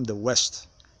got from the West.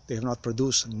 They have not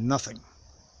produced nothing.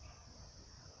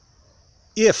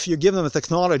 If you give them the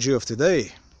technology of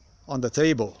today on the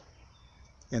table,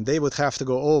 and they would have to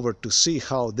go over to see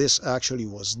how this actually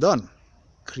was done,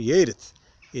 created,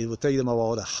 it would take them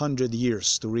about 100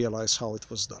 years to realize how it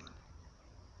was done.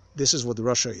 This is what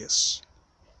Russia is.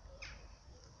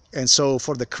 And so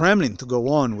for the Kremlin to go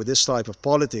on with this type of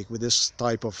politics, with this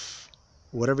type of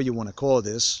whatever you want to call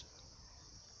this,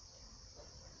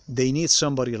 they need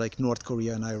somebody like North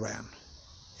Korea and Iran.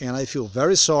 And I feel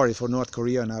very sorry for North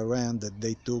Korea and Iran that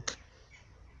they took,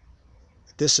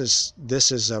 this is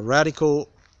a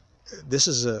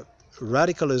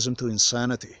radicalism to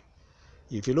insanity.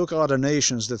 If you look at other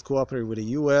nations that cooperate with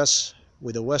the US,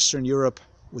 with the Western Europe,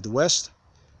 with the West,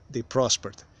 they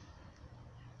prospered.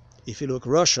 If you look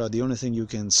at Russia, the only thing you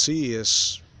can see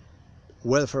is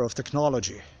welfare of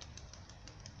technology.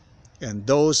 And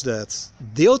those that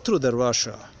deal through the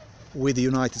Russia with the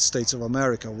United States of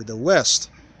America, with the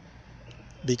West,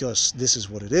 because this is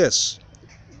what it is,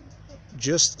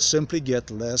 just simply get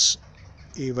less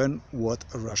even what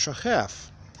Russia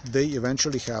have. They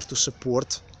eventually have to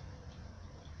support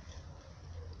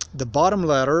the bottom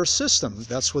ladder system.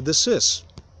 That's what this is.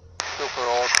 Super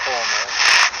old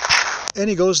format. And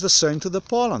he goes the same to the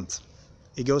Poland.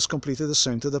 He goes completely the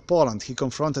same to the Poland. He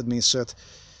confronted me and said,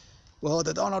 well,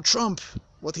 the Donald Trump,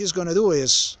 what he's going to do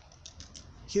is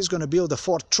he's going to build a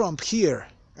Fort Trump here,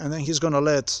 and then he's going to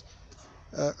let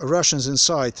Russians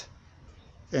inside,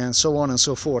 and so on and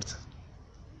so forth.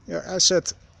 Yeah, I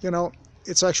said, you know,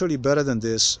 it's actually better than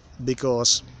this,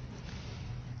 because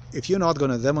if you're not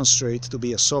going to demonstrate to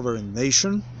be a sovereign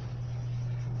nation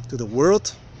to the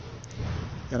world,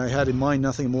 and I had in mind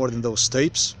nothing more than those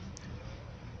tapes,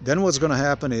 then what's going to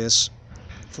happen is,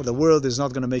 for the world is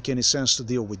not going to make any sense to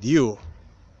deal with you.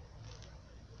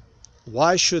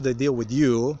 Why should they deal with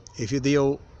you if you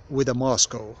deal with a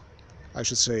Moscow? I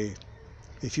should say,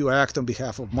 if you act on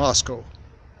behalf of Moscow.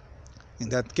 In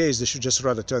that case, they should just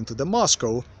rather turn to the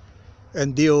Moscow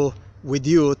and deal with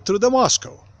you through the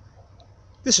Moscow.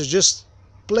 This is just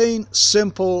plain,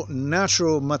 simple,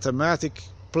 natural, mathematic,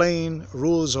 plain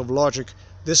rules of logic.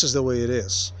 This is the way it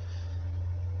is.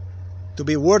 To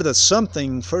be awarded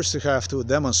something, first you have to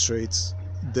demonstrate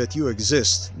that you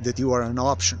exist, that you are an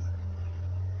option,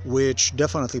 which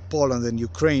definitely Poland and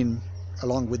Ukraine,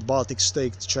 along with Baltic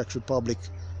states, Czech Republic,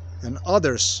 and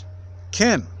others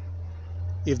can,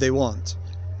 if they want.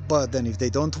 But then if they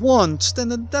don't want,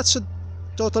 then that's a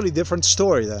totally different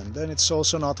story then. Then it's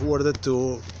also not worth it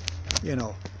to, you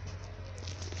know,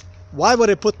 why would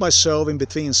I put myself in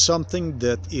between something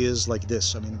that is like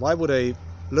this? I mean, why would I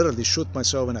literally shoot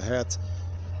myself in the head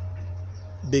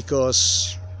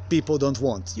because people don't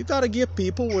want? You gotta give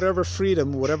people whatever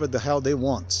freedom, whatever the hell they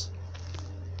want.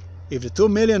 If the 2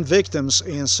 million victims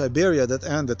in Siberia that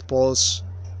ended polls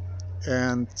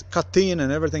and Katyn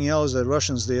and everything else that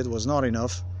Russians did was not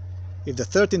enough, if the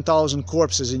 13,000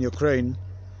 corpses in Ukraine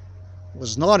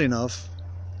was not enough,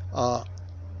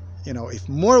 you know, if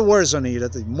more wars are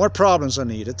needed, if more problems are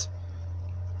needed,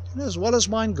 as well as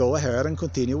mine, go ahead and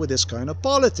continue with this kind of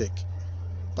politic.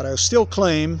 But I still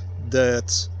claim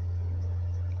that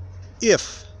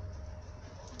if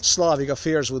Slavic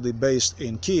affairs would be based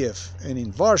in Kiev and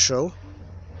in Warsaw,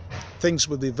 things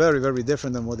would be very, very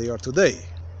different than what they are today.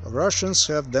 The Russians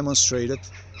have demonstrated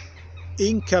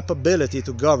incapability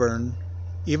to govern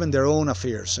even their own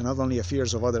affairs, and not only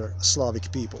affairs of other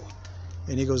Slavic people.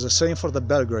 And it goes the same for the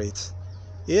Belgrade.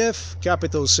 If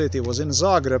capital city was in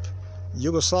Zagreb,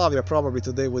 Yugoslavia probably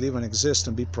today would even exist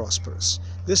and be prosperous.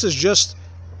 This is just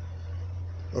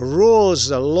rules,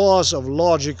 the laws of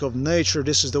logic of nature.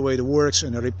 This is the way it works,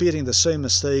 and repeating the same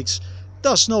mistakes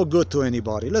does no good to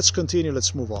anybody. Let's continue,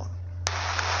 let's move on.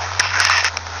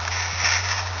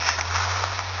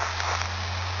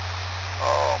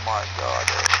 Oh my God.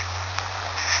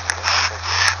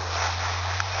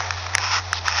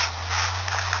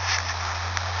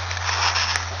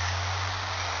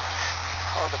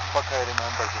 How the fuck I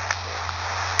remember this?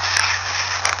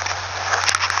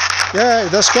 Yeah,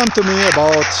 it does come to me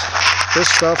about this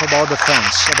stuff about the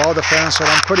fence. And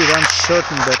I'm pretty damn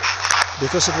certain that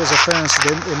because it was a fence,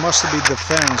 then it must be the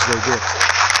fence they did.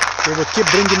 They would keep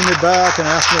bringing me back and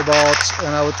ask me about,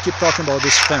 and I would keep talking about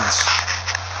this fence.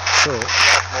 So.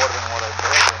 That's more than what I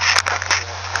did.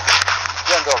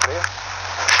 Dzień dobry.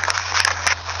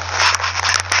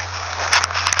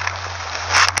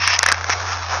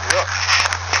 Jo.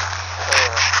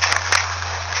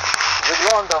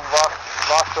 Wyglądam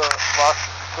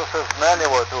to się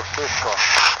zmieniło tu wszystko.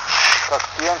 Tak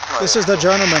piękno This is the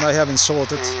gentleman I have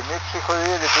insulted. I my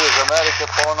przychodzili tu z Ameryki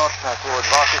Północnej tu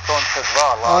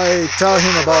 2002. I tell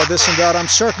him about this and that. I'm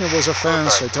certain it was a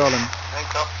fence, I tell him.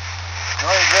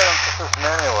 No i wiem, co się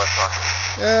zmieniło tak.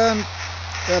 And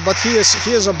but he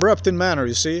is abrupt in manner,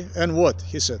 you see. And what?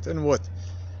 He said, and what?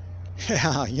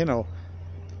 Yeah, you know.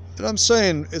 And I'm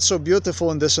saying it's so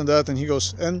beautiful and this and that, and he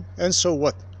goes, and so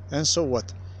what? And so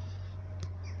what?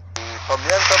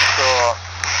 Pamiętam, co...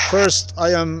 First,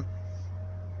 I am,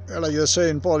 like you say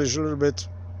in Polish, a little bit,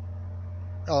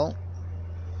 oh,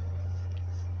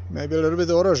 maybe a little bit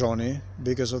urażony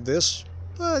because of this.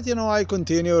 But, you know, I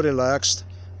continue relaxed.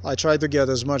 I try to get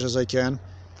as much as I can.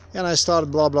 And I start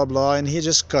blah, blah, blah, and he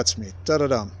just cuts me.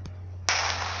 Ta-da-dam.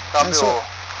 Tam był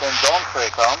ten dom,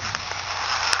 który tam,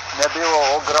 nie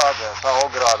było ogrady, ta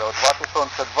ograda od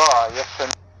 2002 jeszcze...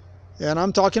 And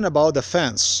I'm talking about the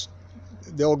fence.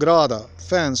 The ograda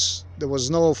fence. There was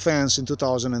no fence in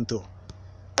 2002.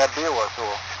 Nie było tu.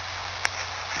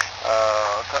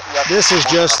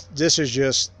 This is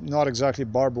just not exactly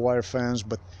barbed wire fence,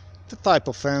 but the type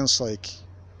of fence, like,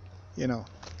 you know,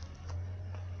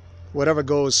 whatever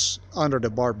goes under the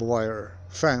barbed wire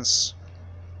fence.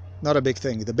 Not a big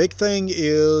thing. The big thing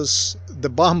is the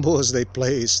bamboos they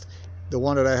placed, the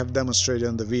one that I have demonstrated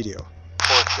in the video.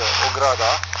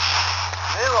 Ograda.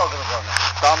 Było ogrodzone.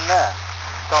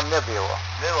 Tam nie było.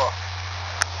 Było.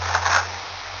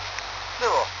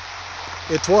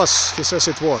 It was. He says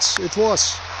it was. It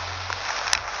was.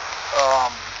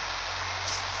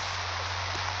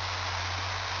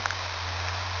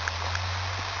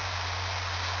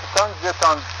 Tam gdzie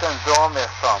ten dom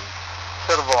jest tam,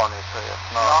 czerwony to jest,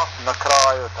 na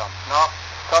kraju tam. No.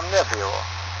 Tam nie było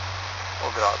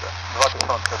ogrady.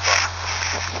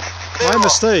 2002. My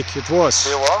mistake. It was.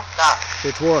 Było? Tak.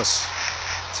 It was.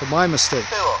 So my mistake.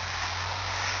 Było.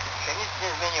 Się nic nie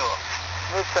zmieniło.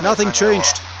 Nothing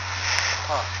changed.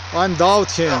 I'm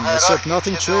doubt him. I said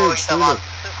nothing changed. Really.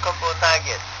 Wszystko było tak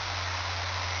jest.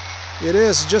 It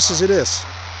is just as it is.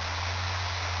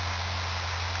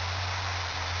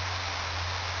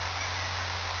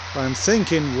 I'm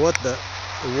thinking what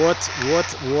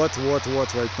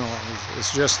right now.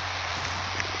 It's just,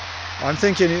 I'm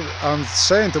thinking, I'm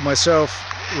saying to myself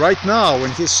right now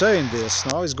when he's saying this,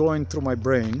 now it's going through my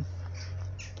brain.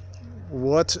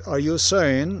 What are you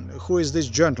saying? Who is this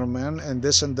gentleman? And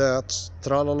this and that,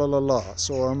 tra la la la la.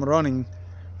 So I'm running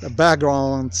the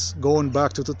background, going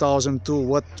back to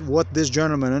 2002, what this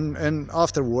gentleman and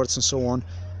afterwards and so on.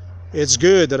 It's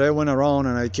good that I went around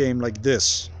and I came like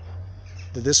this.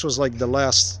 That this was like the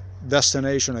last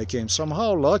destination I came.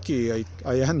 Somehow lucky I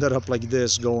ended up like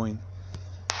this going.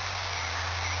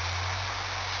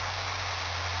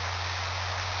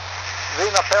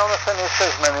 Wy na pewno się nie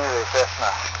zmienili też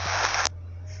na.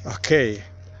 Okay.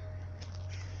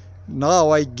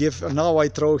 Now I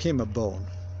throw him a bone.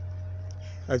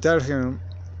 I tell him,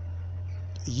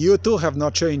 you too have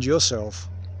not changed yourself.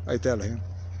 I tell him.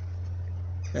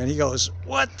 And he goes,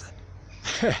 what?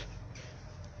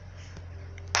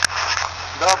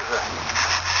 Dobrze.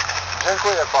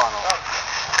 Dziękuję panu.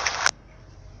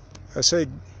 I say,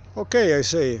 okay, I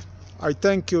say, I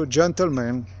thank you,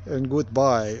 gentlemen, and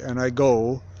goodbye. And I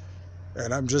go,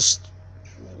 and I'm just,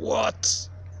 what?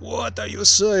 What are you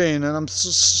saying? And I'm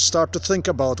start to think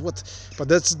about what, but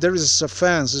there is a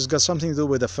fence. It's got something to do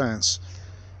with the fence.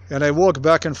 And I walk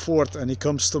back and forth, and he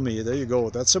comes to me. There you go.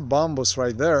 That's a bambus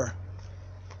right there.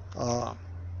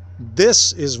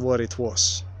 This is what it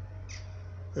was.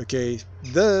 Okay,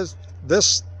 this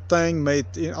thing made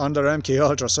under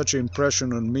MKUltra such an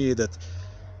impression on me that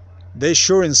they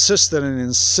sure insisted and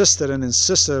insisted and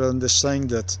insisted on this thing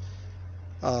that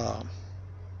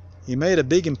he made a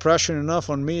big impression enough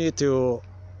on me to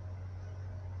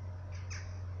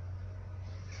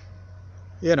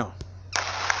you know,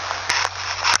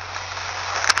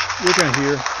 you can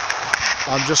hear.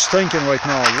 I'm just thinking right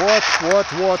now, what?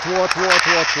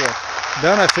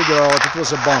 Then I figure out it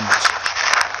was a bambus.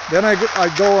 Then I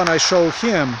go and I show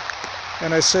him,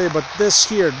 and I say, but this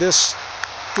here, this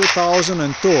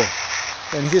 2002,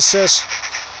 and he says,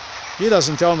 he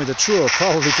doesn't tell me the truth,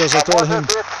 probably because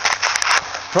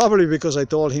I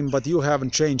told him, but you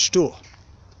haven't changed too.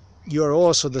 You are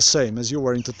also the same as you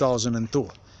were in 2002.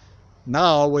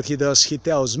 Now what he does, he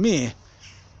tells me,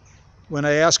 when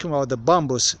I ask him about the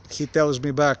bambus, he tells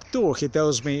me back too. He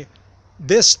tells me,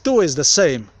 this too is the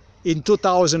same in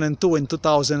 2002 and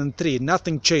 2003.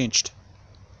 Nothing changed.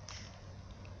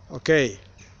 Okay.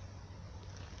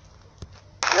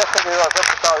 Jeszcze mi was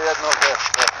zapytał jedną rzecz.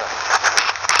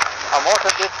 A może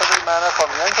być to wymiana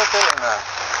pamięta, czy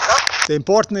nie? The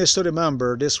important is to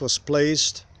remember this was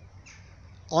placed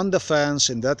on the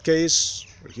fence in that case.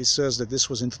 He says that this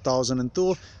was in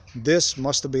 2002. This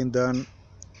must have been done,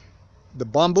 the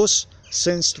bambus,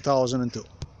 since 2002.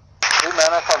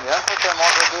 Wymiana pamiętacie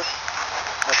może być?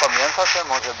 Nie pamiętacie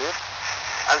może być?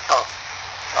 Ale co?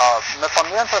 A, nie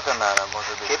pamiętacie mnie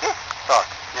może być? Ciebie? Tak.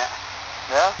 Nie.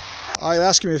 Nie? I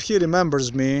asked him if he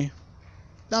remembers me.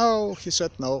 No, he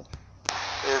said no.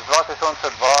 Jest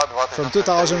 2002, 2004, From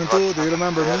 2002, do you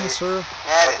remember me, sir?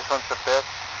 Nie wiem. 2005.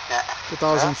 Nie.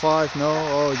 2005, no?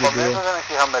 Oh, you do. Pamiętasz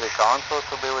jakich Amerykańców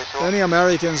tu były tu? Any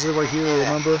Americans that were here,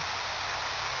 remember?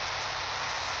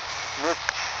 Nic,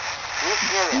 Nic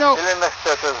nie wiem. No. ile nie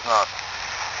chcecie znać.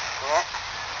 Nie.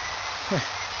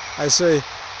 I say,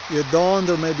 you don't,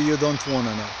 or maybe you don't want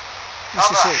to know. What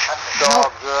she Dobra. say?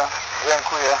 Dobrze,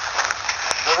 dziękuję.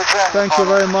 Do widzenia. Thank you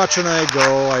very much, and I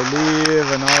go. I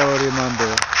leave, and I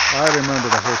remember. I remember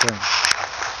the whole thing.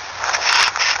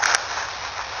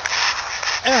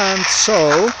 And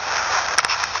so,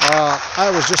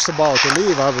 I was just about to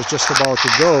leave. I was just about to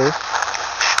go.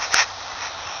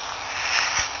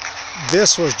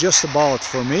 This was just about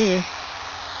for me.